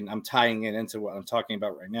Freak, and I'm tying it into what I'm talking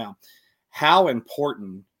about right now. How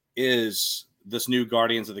important is this new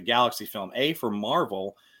Guardians of the Galaxy film, A, for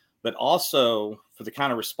Marvel, but also for the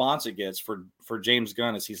kind of response it gets for James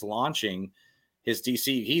Gunn as he's launching his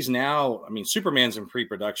DC? He's now, Superman's in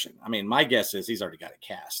pre-production. My guess is he's already got it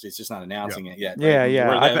cast. It's just not announcing it yet. Yeah,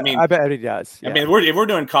 right? I bet he does. Yeah. If we're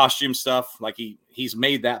doing costume stuff, like he's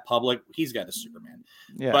made that public, he's got a Superman.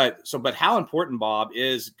 Yeah. But how important, Bob,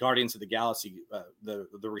 is Guardians of the Galaxy,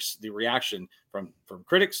 the reaction from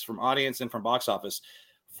critics, from audience, and from box office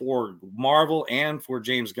for Marvel and for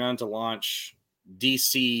James Gunn to launch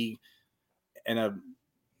DC in a,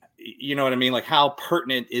 you know what I mean? Like, how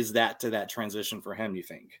pertinent is that to that transition for him, you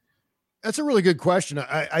think? That's a really good question.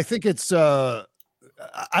 I think it's, I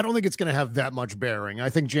don't think it's going to have that much bearing. I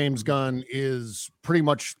think James Gunn is pretty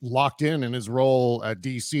much locked in his role at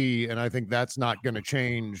DC, and I think that's not going to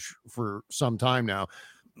change for some time now.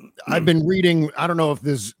 I've been reading, I don't know if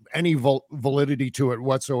there's any validity to it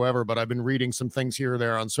whatsoever, but I've been reading some things here or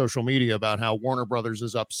there on social media about how Warner Brothers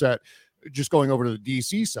is upset, just going over to the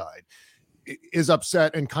DC side, is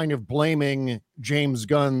upset and kind of blaming James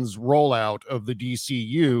Gunn's rollout of the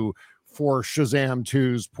DCU for Shazam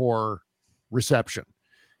 2's poor reception.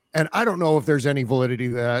 And I don't know if there's any validity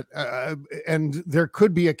to that. And there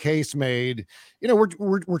could be a case made. You know,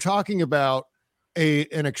 we're talking about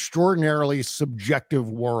an extraordinarily subjective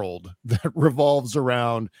world that revolves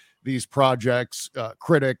around these projects,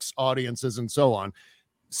 critics, audiences, and so on.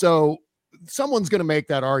 So someone's going to make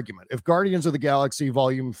that argument. If Guardians of the Galaxy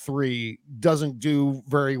Volume 3 doesn't do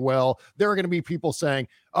very well, there are going to be people saying,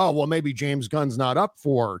 oh, well, maybe James Gunn's not up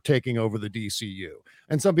for taking over the DCU.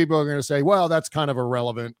 And some people are going to say, well, that's kind of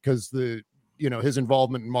irrelevant because his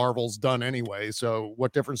involvement in Marvel's done anyway. So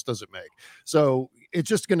what difference does it make? So it's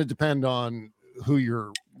just going to depend on who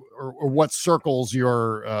you're or what circles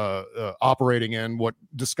you're operating in, what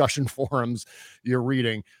discussion forums you're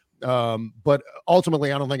reading. But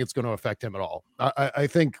ultimately, I don't think it's going to affect him at all. I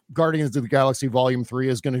think Guardians of the Galaxy Volume 3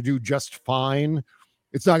 is going to do just fine.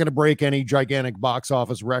 It's not going to break any gigantic box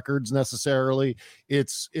office records necessarily.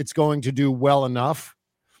 It's going to do well enough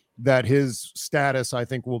that his status, I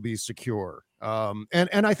think, will be secure.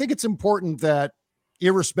 And I think it's important that,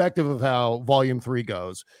 irrespective of how Volume 3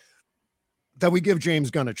 goes, that we give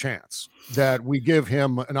James Gunn a chance, that we give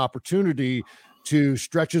him an opportunity to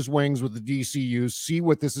stretch his wings with the DCU, see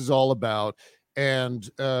what this is all about,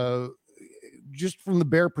 and just from the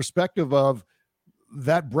bare perspective of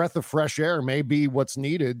that breath of fresh air may be what's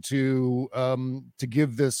needed to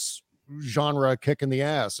give this genre a kick in the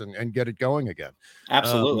ass and get it going again.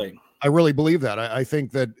 Absolutely. I really believe that. I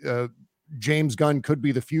think that James Gunn could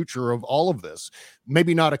be the future of all of this.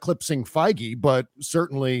 Maybe not eclipsing Feige, but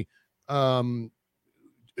certainly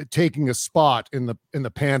taking a spot in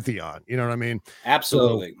the pantheon. You know what I mean?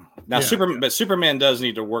 Absolutely. So, now, yeah. Superman does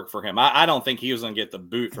need to work for him. I don't think he was going to get the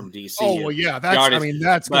boot from DC. Oh, well, yeah, that's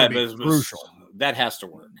going to be crucial. That has to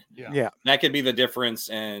work. Yeah. That could be the difference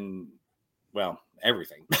in, well,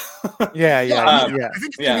 everything. Yeah. I think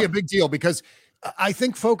it's going to be a big deal because I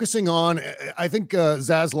think focusing on,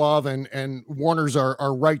 Zaslav and Warner's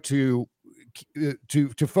are right to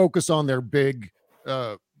focus on their big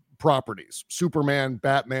properties: Superman,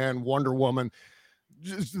 Batman, Wonder Woman,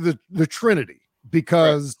 just the Trinity.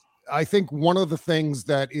 Because I think one of the things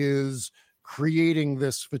that is creating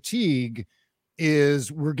this fatigue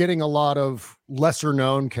is we're getting a lot of lesser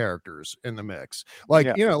known characters in the mix, like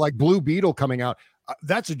Blue Beetle coming out.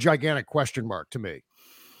 That's a gigantic question mark to me.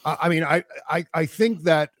 I think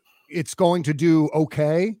that it's going to do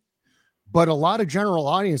okay, but a lot of general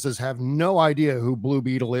audiences have no idea who Blue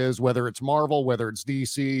Beetle is, whether it's Marvel, whether it's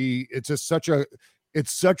DC. It's just such a I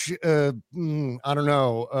don't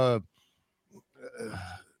know,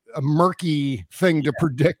 a murky thing to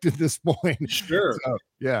predict at this point. Sure. So,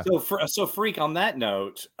 yeah. So Freak, on that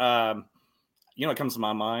note, what comes to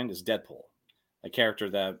my mind is Deadpool, a character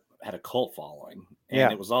that had a cult following,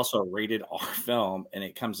 and it was also a rated R film, and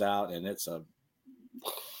it comes out and it's I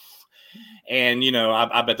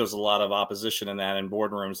bet there's a lot of opposition in that in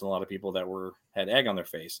boardrooms and a lot of people that had egg on their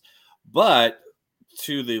face. But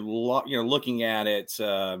to the looking at it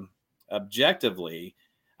objectively,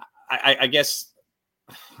 I guess,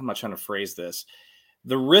 I'm not trying to phrase this.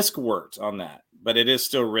 The risk worked on that, but it is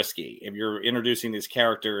still risky if you're introducing these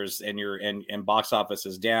characters and and box office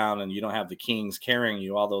is down and you don't have the Kings carrying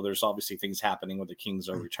you. Although there's obviously things happening where the Kings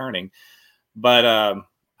are returning. But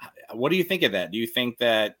what do you think of that? Do you think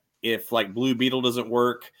that if like Blue Beetle doesn't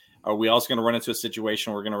work, are we also going to run into a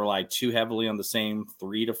situation where we're going to rely too heavily on the same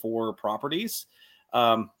 3 to 4 properties?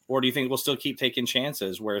 Or do you think we'll still keep taking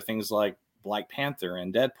chances where things like Black Panther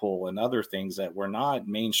and Deadpool and other things that were not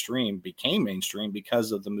mainstream became mainstream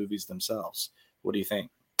because of the movies themselves? What do you think?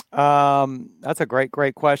 That's a great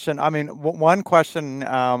question. I mean, one question,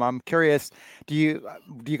 I'm curious, do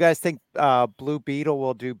you guys think Blue Beetle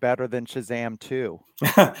will do better than Shazam 2?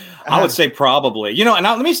 I would say probably. And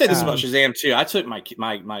let me say this about Shazam 2. I took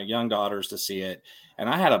my young daughters to see it and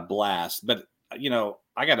I had a blast, but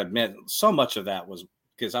I got to admit, so much of that was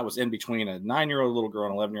because I was in between a 9-year-old little girl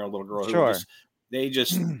and 11-year-old little girl who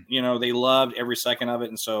they loved every second of it.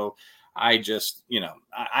 And so I just,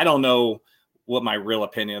 I don't know what my real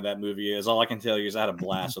opinion of that movie is. All I can tell you is I had a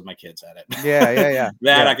blast with my kids at it. Yeah.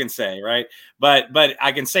 I can say, right? But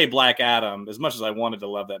I can say Black Adam, as much as I wanted to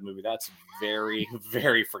love that movie, that's very,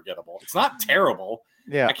 very forgettable. It's not terrible.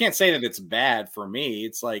 Yeah. I can't say that it's bad for me.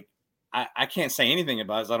 It's like, I can't say anything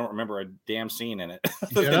about it because I don't remember a damn scene in it.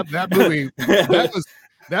 Yeah, that movie,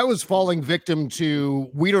 that was falling victim to,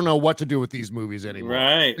 we don't know what to do with these movies anymore.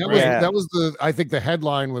 Right. That was I think the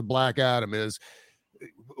headline with Black Adam is,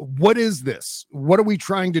 what is this? What are we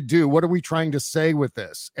trying to do? What are we trying to say with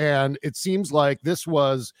this? And it seems like this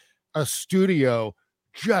was a studio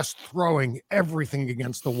just throwing everything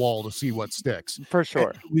against the wall to see what sticks. For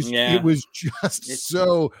sure. It was just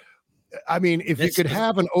so, I mean, if you could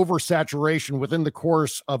have an oversaturation within the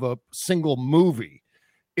course of a single movie,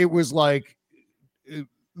 it was like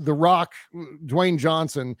The Rock, Dwayne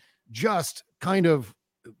Johnson, just kind of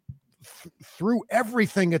threw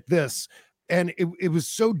everything at this. And it was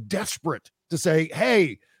so desperate to say,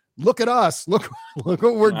 hey, look at us. Look what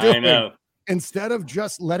we're doing. Instead of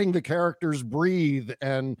just letting the characters breathe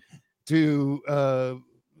and to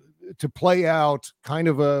play out kind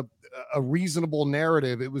of a reasonable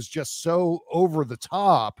narrative. It was just so over the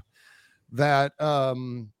top that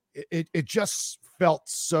it just felt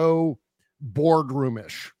so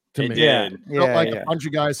boardroomish to me. Did. It felt like a bunch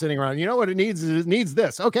of guys sitting around. You know what it needs? It needs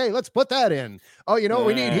this. Okay, let's put that in. Oh, you know what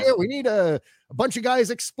we need here? We need a bunch of guys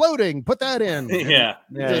exploding. Put that in. Yeah.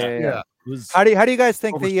 How do you guys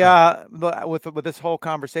think with this whole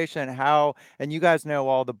conversation, and you guys know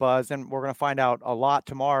all the buzz, and we're going to find out a lot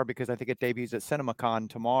tomorrow because I think it debuts at CinemaCon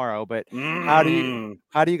tomorrow. But how do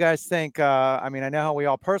you guys think? I mean, I know how we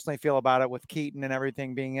all personally feel about it with Keaton and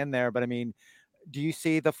everything being in there, but I mean, do you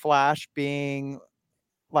see the Flash being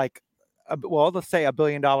like, let's say $1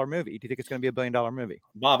 billion movie? Do you think it's going to be $1 billion movie?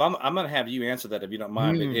 Bob, I'm going to have you answer that if you don't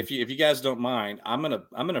mind. But if you guys don't mind, I'm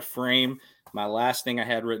going to frame my last thing I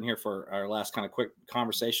had written here for our last kind of quick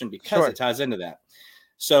conversation because it ties into that.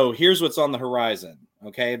 So here's what's on the horizon.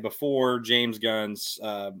 Okay, before James Gunn's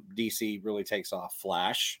DC really takes off: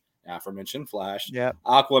 Flash, aforementioned Flash,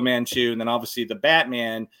 Aquaman 2, and then obviously the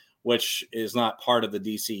Batman, which is not part of the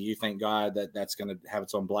DCU. Thank God that's going to have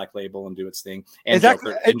its own black label and do its thing. And is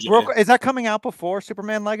that coming out before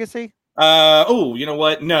Superman Legacy? You know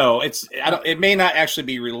what? No, it may not actually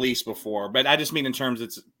be released before, but I just mean in terms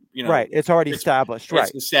it's right. It's already established. Right.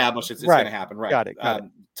 It's established. It's going to happen. Right. Got it.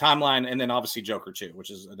 Timeline, and then obviously Joker 2, which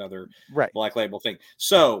is another black label thing.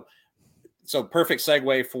 So perfect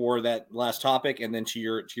segue for that last topic, and then to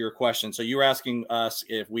your question. So you were asking us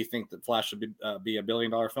if we think that Flash should be $1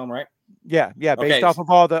 billion film, right? Yeah. Based off of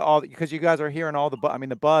all because you guys are hearing all the I mean,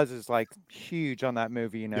 the buzz is like huge on that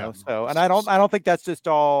movie, So, and I don't think that's just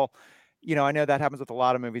all. I know that happens with a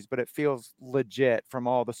lot of movies, but it feels legit from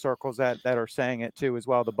all the circles that are saying it too as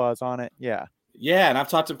well. The buzz on it, yeah. And I've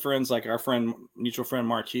talked to friends like our mutual friend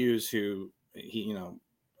Mark Hughes, who he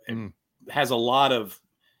has a lot of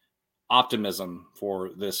optimism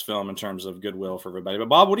for this film in terms of goodwill for everybody. But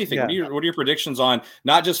Bob, what do you think? What are your predictions on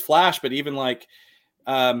not just Flash, but even like,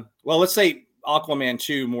 let's say Aquaman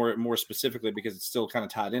 2 more specifically, because it's still kind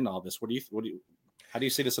of tied into all this. How do you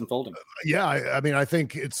see this unfolding? I mean, I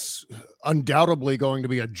think it's undoubtedly going to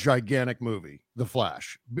be a gigantic movie, The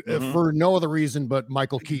Flash, for no other reason but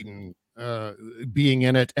Michael Keaton being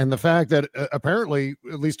in it, and the fact that apparently,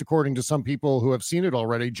 at least according to some people who have seen it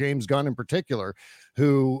already, James Gunn in particular,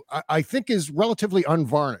 who I think is relatively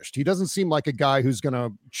unvarnished. He doesn't seem like a guy who's going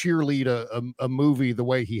to cheerlead a movie the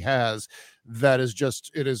way he has. That's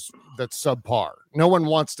subpar. No one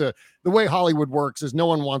wants to. The way Hollywood works is no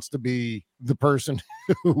one wants to be the person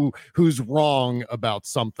who's wrong about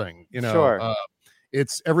something. Sure.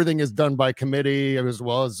 It's everything is done by committee as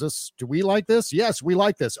well as this. Do we like this? Yes, we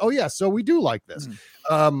like this. Oh, yes. So we do like this.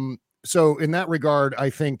 So in that regard, I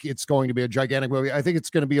think it's going to be a gigantic movie. I think it's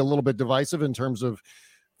going to be a little bit divisive in terms of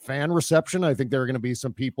fan reception. I think there are going to be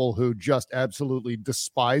some people who just absolutely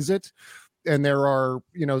despise it. And there are,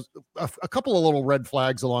 a couple of little red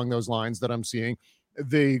flags along those lines that I'm seeing.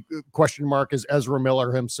 The question mark is Ezra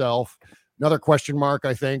Miller himself. Another question mark,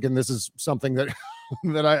 I think, and this is something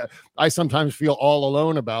that I sometimes feel all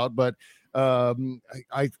alone about, but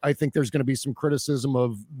I think there's going to be some criticism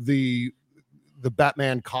of the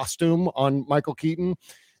Batman costume on Michael Keaton.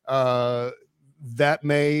 That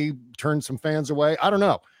may turn some fans away. I don't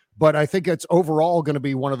know. But I think it's overall going to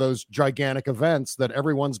be one of those gigantic events that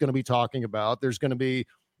everyone's going to be talking about. There's going to be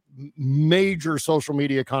major social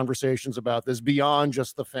media conversations about this beyond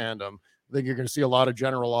just the fandom. I think you're going to see a lot of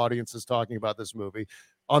general audiences talking about this movie.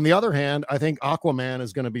 On the other hand, I think Aquaman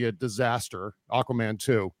is going to be a disaster. Aquaman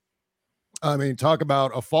 2. I mean, talk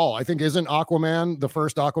about a fall. I think isn't Aquaman, the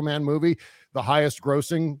first Aquaman movie, the highest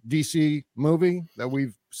grossing DC movie that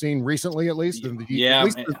we've seen recently, at least in the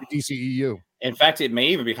DCEU. In fact, it may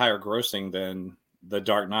even be higher grossing than The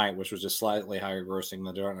Dark Knight, which was just slightly higher grossing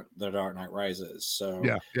than The Dark Knight Rises. So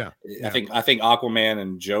yeah. I think Aquaman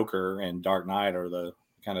and Joker and Dark Knight are the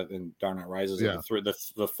kind of in Dark Knight Rises, Yeah. the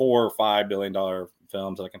 $4 or $5 billion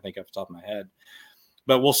films that I can think of off the top of my head.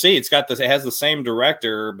 But we'll see. It has the same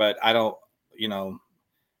director, but I don't, who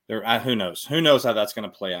knows how that's going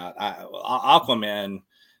to play out. Aquaman,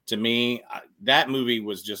 to me, that movie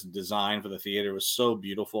was just designed for the theater. It was so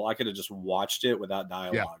beautiful. I could have just watched it without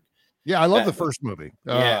dialogue. Yeah. I love the first movie.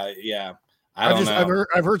 Yeah.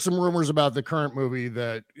 I've heard some rumors about the current movie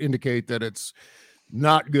that indicate that it's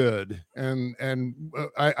not good. And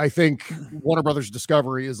I think Warner Brothers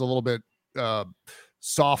Discovery is a little bit,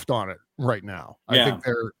 soft on it right now. I think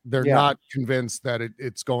they're not convinced that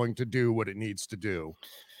it's going to do what it needs to do.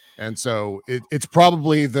 And so it's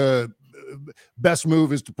probably the best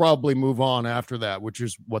move is to probably move on after that, which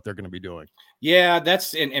is what they're going to be doing. Yeah,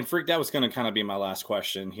 that's and Freak, that was going to kind of be my last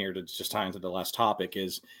question here to just tie into the last topic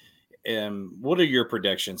is, what are your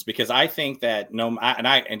predictions? Because I think that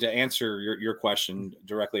and to answer your question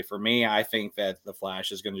directly for me, I think that The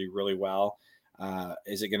Flash is going to do really well.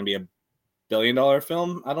 Is it going to be a $1 billion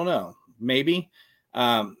film? I don't know. Maybe.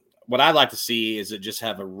 What I'd like to see is it just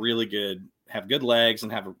have good legs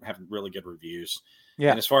and have really good reviews.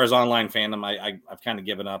 Yeah. And as far as online fandom, I've kind of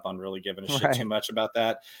given up on really giving a shit too much about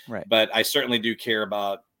that. Right. But I certainly do care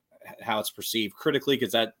about how it's perceived critically,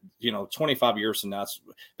 because that 25 years from now,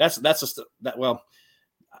 I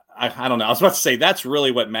don't know. I was about to say that's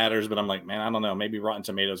really what matters, but I'm like, man, I don't know. Maybe Rotten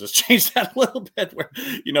Tomatoes has changed that a little bit. Where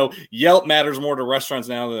Yelp matters more to restaurants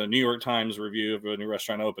now than a New York Times review of a new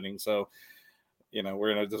restaurant opening. So,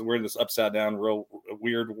 we're in this upside down, real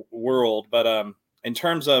weird world. But in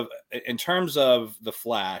terms of The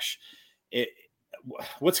Flash,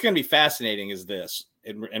 what's going to be fascinating is this,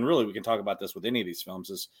 and really we can talk about this with any of these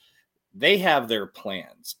films, is they have their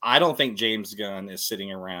plans. I don't think James Gunn is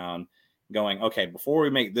sitting around going, okay, before we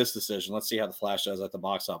make this decision, let's see how The Flash does at the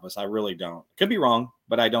box office. I really don't. Could be wrong,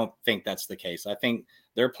 but I don't think that's the case. I think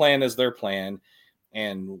their plan is their plan,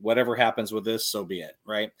 and whatever happens with this, so be it,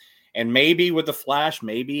 right? And maybe with The Flash,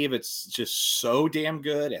 maybe if it's just so damn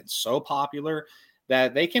good and so popular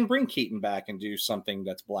that they can bring Keaton back and do something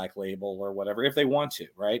that's Black Label or whatever, if they want to,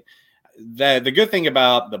 right? The good thing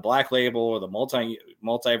about the Black Label or the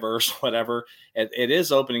multiverse, whatever, it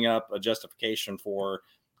is opening up a justification for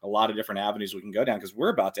a lot of different avenues we can go down, because we're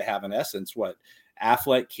about to have, in essence,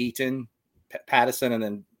 Affleck, Keaton, Pattinson, and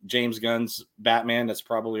then James Gunn's Batman that's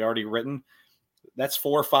probably already written. That's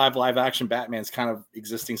 4 or 5 live action Batmans kind of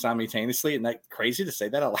existing simultaneously. Isn't that crazy to say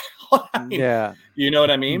that out loud? I mean, yeah, you know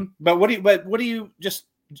what I mean? But what do you just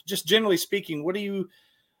generally speaking,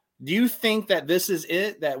 do you think that this is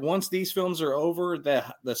it? That once these films are over,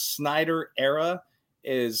 the Snyder era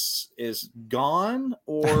is gone?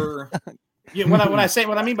 Or what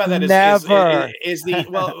I mean by that is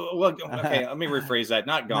okay, let me rephrase that.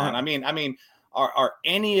 Not gone. I mean, are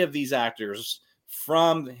any of these actors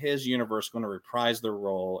from his universe going to reprise their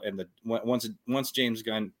role in once James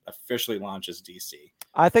Gunn officially launches DC?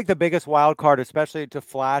 I think the biggest wild card, especially to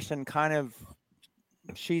Flash, and kind of,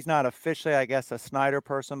 she's not officially, I guess, a Snyder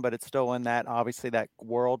person, but it's still in that, obviously, that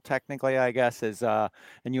world technically, I guess, is and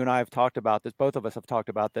you and I have talked about this, both of us have talked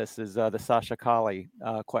about this, is the Sasha Calle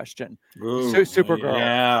question. Ooh, Supergirl.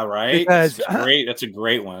 Yeah, right. Because, that's great. That's a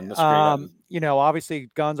great one. That's great. Obviously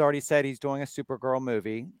Gunn's already said he's doing a Supergirl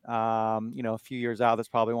movie. A few years out, this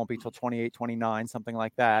probably won't be till 28, 29, something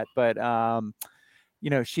like that. But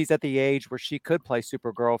she's at the age where she could play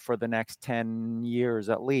Supergirl for the next 10 years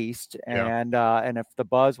at least. And if the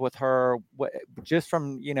buzz with her, just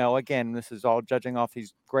from, again, this is all judging off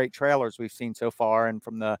these great trailers we've seen so far and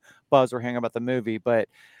from the buzz we're hearing about the movie, but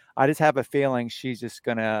I just have a feeling she's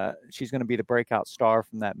going to be the breakout star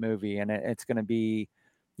from that movie. And it's going to be,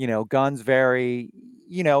 Gunn's very,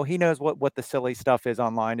 he knows what the silly stuff is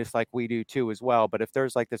online, just like we do too as well. But if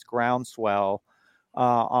there's like this groundswell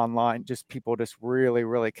online, just people just really,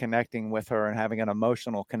 really connecting with her and having an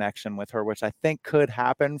emotional connection with her, which I think could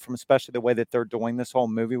happen from especially the way that they're doing this whole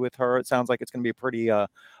movie with her. It sounds like it's going to be a pretty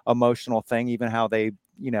emotional thing, even how they,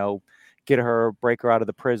 break her out of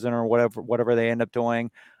the prison or whatever they end up doing.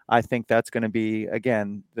 I think that's going to be,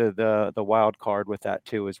 again, the wild card with that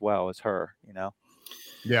too, as well as her,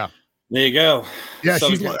 Yeah. There you go. Yeah, so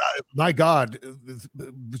she's my God,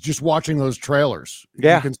 just watching those trailers.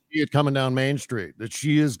 Yeah. You can see it coming down Main Street that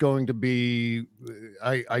she is going to be.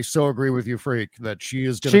 I so agree with you, Freak, that she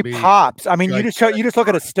is going to be. She pops. I mean, you just look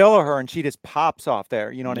at a still of her and she just pops off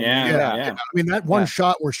there. You know what I mean? Yeah. I mean, that one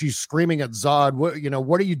shot where she's screaming at Zod,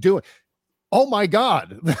 what are you doing? Oh my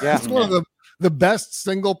God. That's one of the best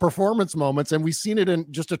single performance moments. And we've seen it in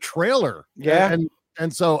just a trailer. Yeah. And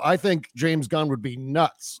And so I think James Gunn would be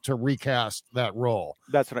nuts to recast that role.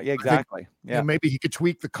 That's what, exactly. Yeah, maybe he could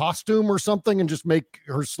tweak the costume or something and just make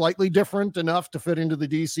her slightly different enough to fit into the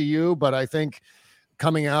DCU. But I think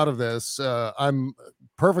coming out of this, I'm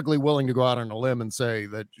perfectly willing to go out on a limb and say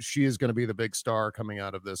that she is going to be the big star coming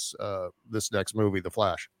out of this this next movie, The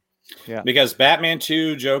Flash. Yeah, because Batman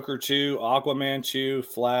 2, Joker 2, Aquaman 2,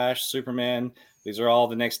 Flash, Superman. These are all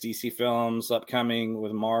the next DC films upcoming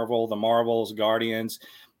with Marvel, the Marvels, Guardians.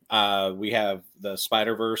 We have the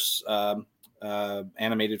Spider-Verse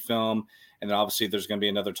animated film. And then obviously there's going to be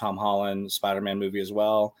another Tom Holland Spider-Man movie as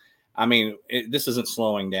well. I mean, this isn't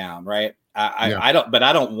slowing down, right? I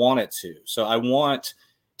don't want it to. So I want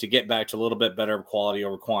to get back to a little bit better quality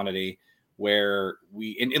over quantity where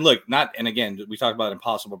and look, and again, we talked about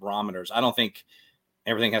impossible barometers. I don't think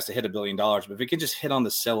everything has to hit $1 billion, but if it can just hit on the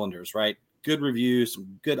cylinders, right? Good reviews,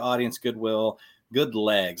 some good audience goodwill, good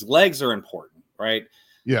legs. Legs are important, right?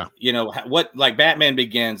 Yeah. What like Batman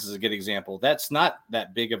Begins is a good example. That's not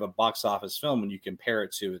that big of a box office film when you compare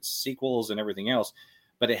it to its sequels and everything else,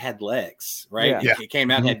 but it had legs, right? Yeah. It came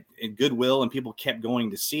out, had goodwill, and people kept going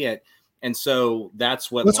to see it. And so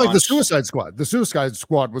that's what like the Suicide Squad. The Suicide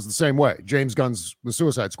Squad was the same way. James Gunn's The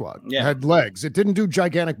Suicide Squad had legs. It didn't do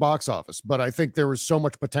gigantic box office, but I think there was so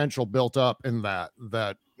much potential built up in that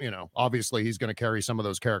obviously he's going to carry some of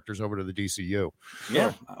those characters over to the DCU.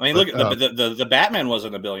 Yeah. I mean, look, the Batman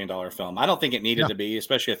wasn't $1 billion film. I don't think it needed to be,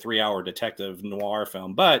 especially a 3-hour detective noir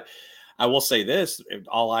film. But I will say this,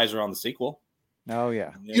 all eyes are on the sequel. Oh,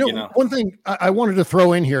 yeah. One thing I wanted to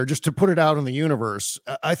throw in here, just to put it out in the universe,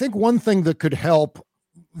 I think one thing that could help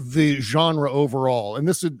the genre overall, and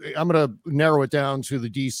I'm going to narrow it down to the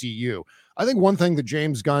DCU. I think one thing that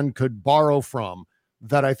James Gunn could borrow from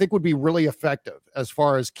that I think would be really effective as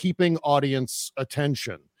far as keeping audience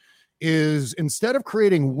attention is instead of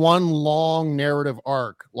creating one long narrative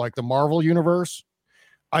arc like the Marvel universe,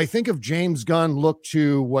 I think if James Gunn looked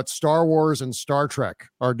to what Star Wars and Star Trek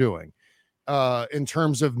are doing, in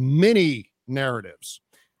terms of mini narratives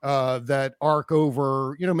that arc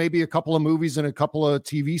over, maybe a couple of movies and a couple of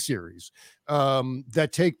TV series that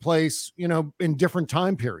take place, in different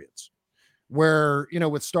time periods where,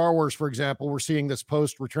 with Star Wars, for example, we're seeing this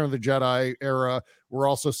post Return of the Jedi era. We're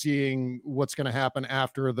also seeing what's going to happen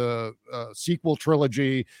after the sequel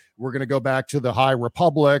trilogy. We're going to go back to the High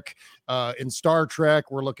Republic. In Star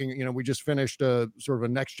Trek, we're looking, we just finished a sort of a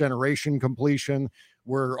Next Generation completion.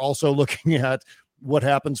 We're also looking at what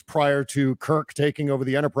happens prior to Kirk taking over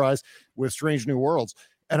the Enterprise with Strange New Worlds.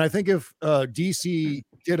 And I think if DC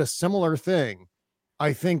did a similar thing,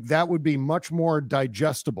 I think that would be much more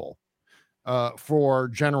digestible for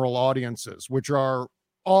general audiences, which are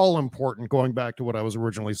all important, going back to what I was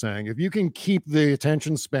originally saying. If you can keep the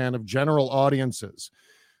attention span of general audiences,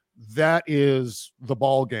 that is the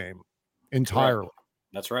ball game entirely.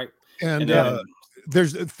 That's right. And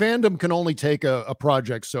there's fandom can only take a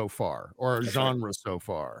project so far, or a genre so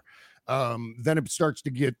far. Then it starts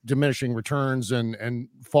to get diminishing returns and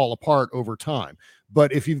fall apart over time.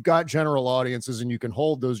 But if you've got general audiences and you can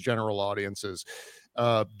hold those general audiences,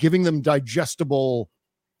 giving them digestible,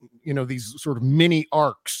 these sort of mini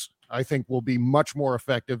arcs, I think will be much more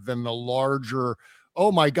effective than the larger, oh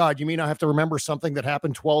my God, you mean I have to remember something that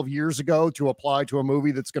happened 12 years ago to apply to a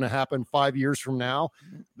movie that's going to happen 5 years from now?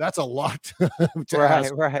 That's a lot to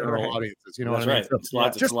ask general audiences. You know that's what I right. mean? It's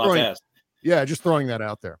a lot to ask. Yeah, just throwing that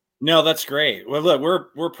out there. No, that's great. Well, look,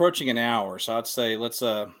 we're approaching an hour, so I'd say let's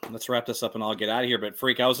wrap this up and I'll get out of here. But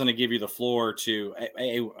Freak, I was going to give you the floor to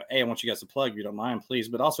I want you guys to plug if you don't mind, please.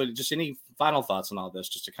 But also just any final thoughts on all this,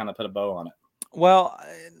 just to kind of put a bow on it. Well,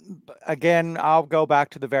 again, I'll go back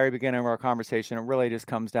to the very beginning of our conversation. It really just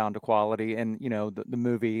comes down to quality and, the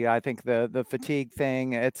movie. I think the fatigue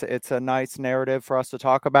thing, it's a nice narrative for us to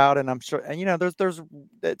talk about. And I'm sure, and,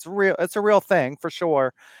 it's a real thing for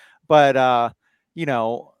sure. But,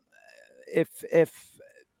 if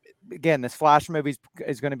again, this Flash movie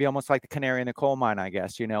is going to be almost like the canary in the coal mine, I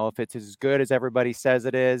guess, if it's as good as everybody says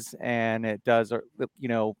it is, and it does,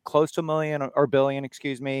 close to $1 million or billion,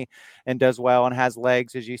 and does well and has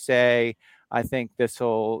legs, as you say, I think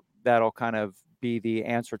that'll kind of be the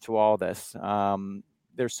answer to all this.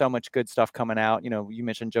 There's so much good stuff coming out. You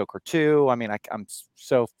mentioned Joker 2. I mean, I'm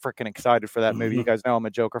so freaking excited for that movie. You guys know I'm a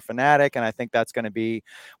Joker fanatic, and I think that's going to be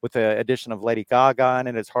with the addition of Lady Gaga in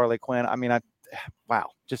it as Harley Quinn. I mean, wow.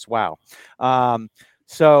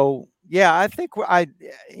 So yeah, I think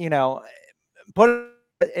put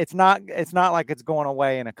it's not like it's going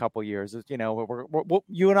away in a couple years. It's,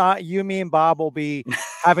 you, me, and Bob will be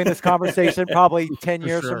having this conversation probably 10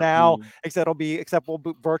 years from now, except we'll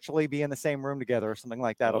virtually be in the same room together or something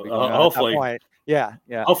like that. It'll be going on hopefully. At that point. Yeah.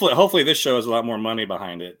 Hopefully this show has a lot more money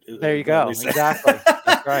behind it. There you go. Exactly.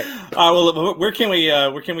 That's right. Well, where can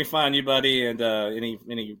we find you, buddy? And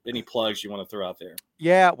any plugs you want to throw out there?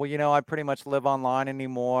 Yeah, well, I pretty much live online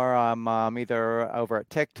anymore. I'm either over at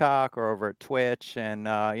TikTok or over at Twitch, and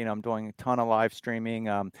I'm doing a ton of live streaming.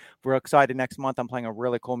 We're excited. Next month, I'm playing a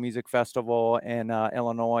really cool music festival in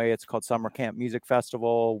Illinois. It's called Summer Camp Music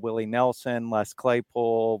Festival. Willie Nelson, Les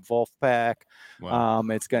Claypool, Wolfpack. Wow.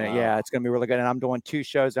 It's gonna be really good. And I'm doing 2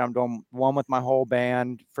 shows. I'm doing one with my whole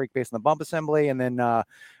band, Freekbass and the Bump Assembly, and then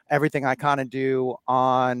everything I kind of do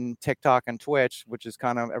on TikTok and Twitch, which is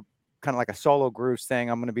kind of like a solo grooves thing.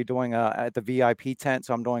 I'm going to be doing at the VIP tent.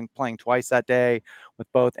 So I'm playing twice that day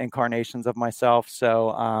with both incarnations of myself.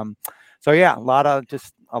 So yeah,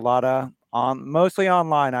 mostly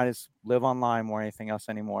online. I just live online more than anything else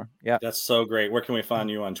anymore. Yeah. That's so great. Where can we find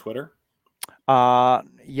you on Twitter?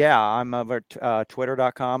 Yeah, I'm over at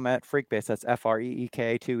twitter.com at Freekbass. That's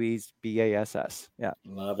FREEK 2 E's BASS. Yeah.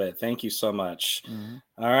 Love it. Thank you so much. Mm-hmm.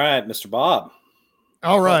 All right, Mr. Bob.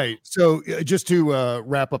 All right. So just to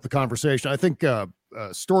wrap up the conversation, I think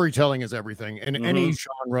storytelling is everything in any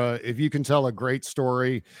genre. If you can tell a great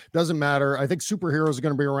story, doesn't matter. I think superheroes are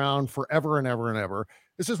going to be around forever and ever and ever.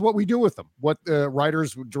 This is what we do with them, what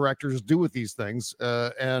writers, directors do with these things.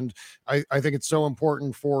 And I think it's so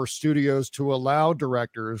important for studios to allow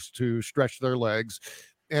directors to stretch their legs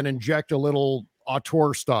and inject a little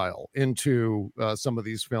auteur style into some of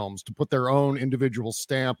these films, to put their own individual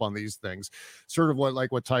stamp on these things, sort of what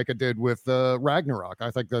Taika did with Ragnarok. I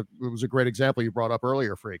think that it was a great example you brought up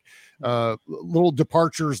earlier, Freak. Little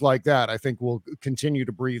departures like that, I think, will continue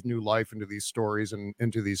to breathe new life into these stories and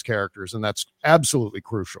into these characters, and that's absolutely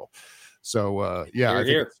crucial. So I think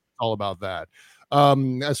it's all about that.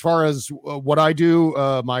 As far as what I do,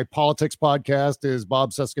 my politics podcast is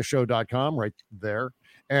bobcescashow.com, right there.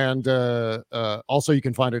 And also you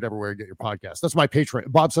can find it everywhere you get your podcast. That's my Patreon.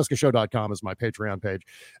 bobcescashow.com is my Patreon page.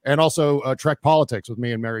 And also Trek Politics with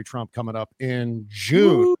me and Mary Trump coming up in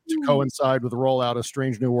June to coincide with the rollout of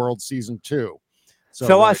Strange New World Season 2.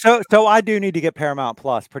 So I do need to get Paramount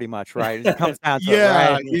Plus, pretty much, right? It comes down to it,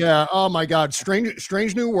 right? Yeah. Oh my God,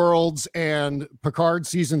 Strange New Worlds and Picard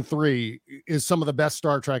Season 3 is some of the best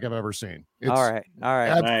Star Trek I've ever seen. It's all right,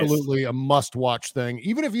 absolutely a must-watch thing.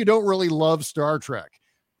 Even if you don't really love Star Trek,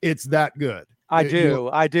 it's that good. I do.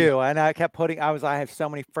 And I kept I have so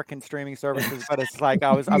many freaking streaming services, but it's like,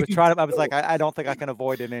 I was like, I don't think I can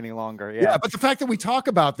avoid it any longer. Yeah. But the fact that we talk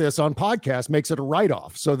about this on podcast makes it a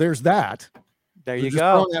write-off. So there's that. There you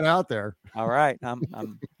go. Throwing that out there. All right. I'm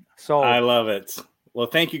sold. I love it. Well,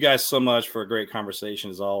 thank you guys so much for a great conversation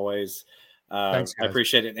as always. Thanks, I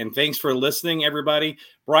appreciate it. And thanks for listening, everybody.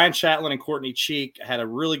 Brian Chatlin and Courtney Cheek had a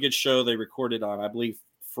really good show they recorded on, I believe,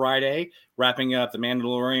 Friday, wrapping up The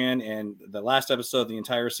Mandalorian and the last episode of the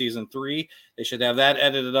entire Season 3. They should have that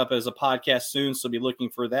edited up as a podcast soon, so be looking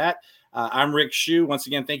for that. I'm Rick Shew. Once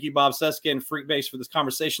again, thank you, Bob Cesca and Freekbass, for this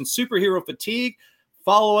conversation. Superhero Fatigue.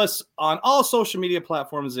 Follow us on all social media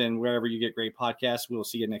platforms and wherever you get great podcasts. We'll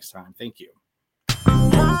see you next time. Thank you.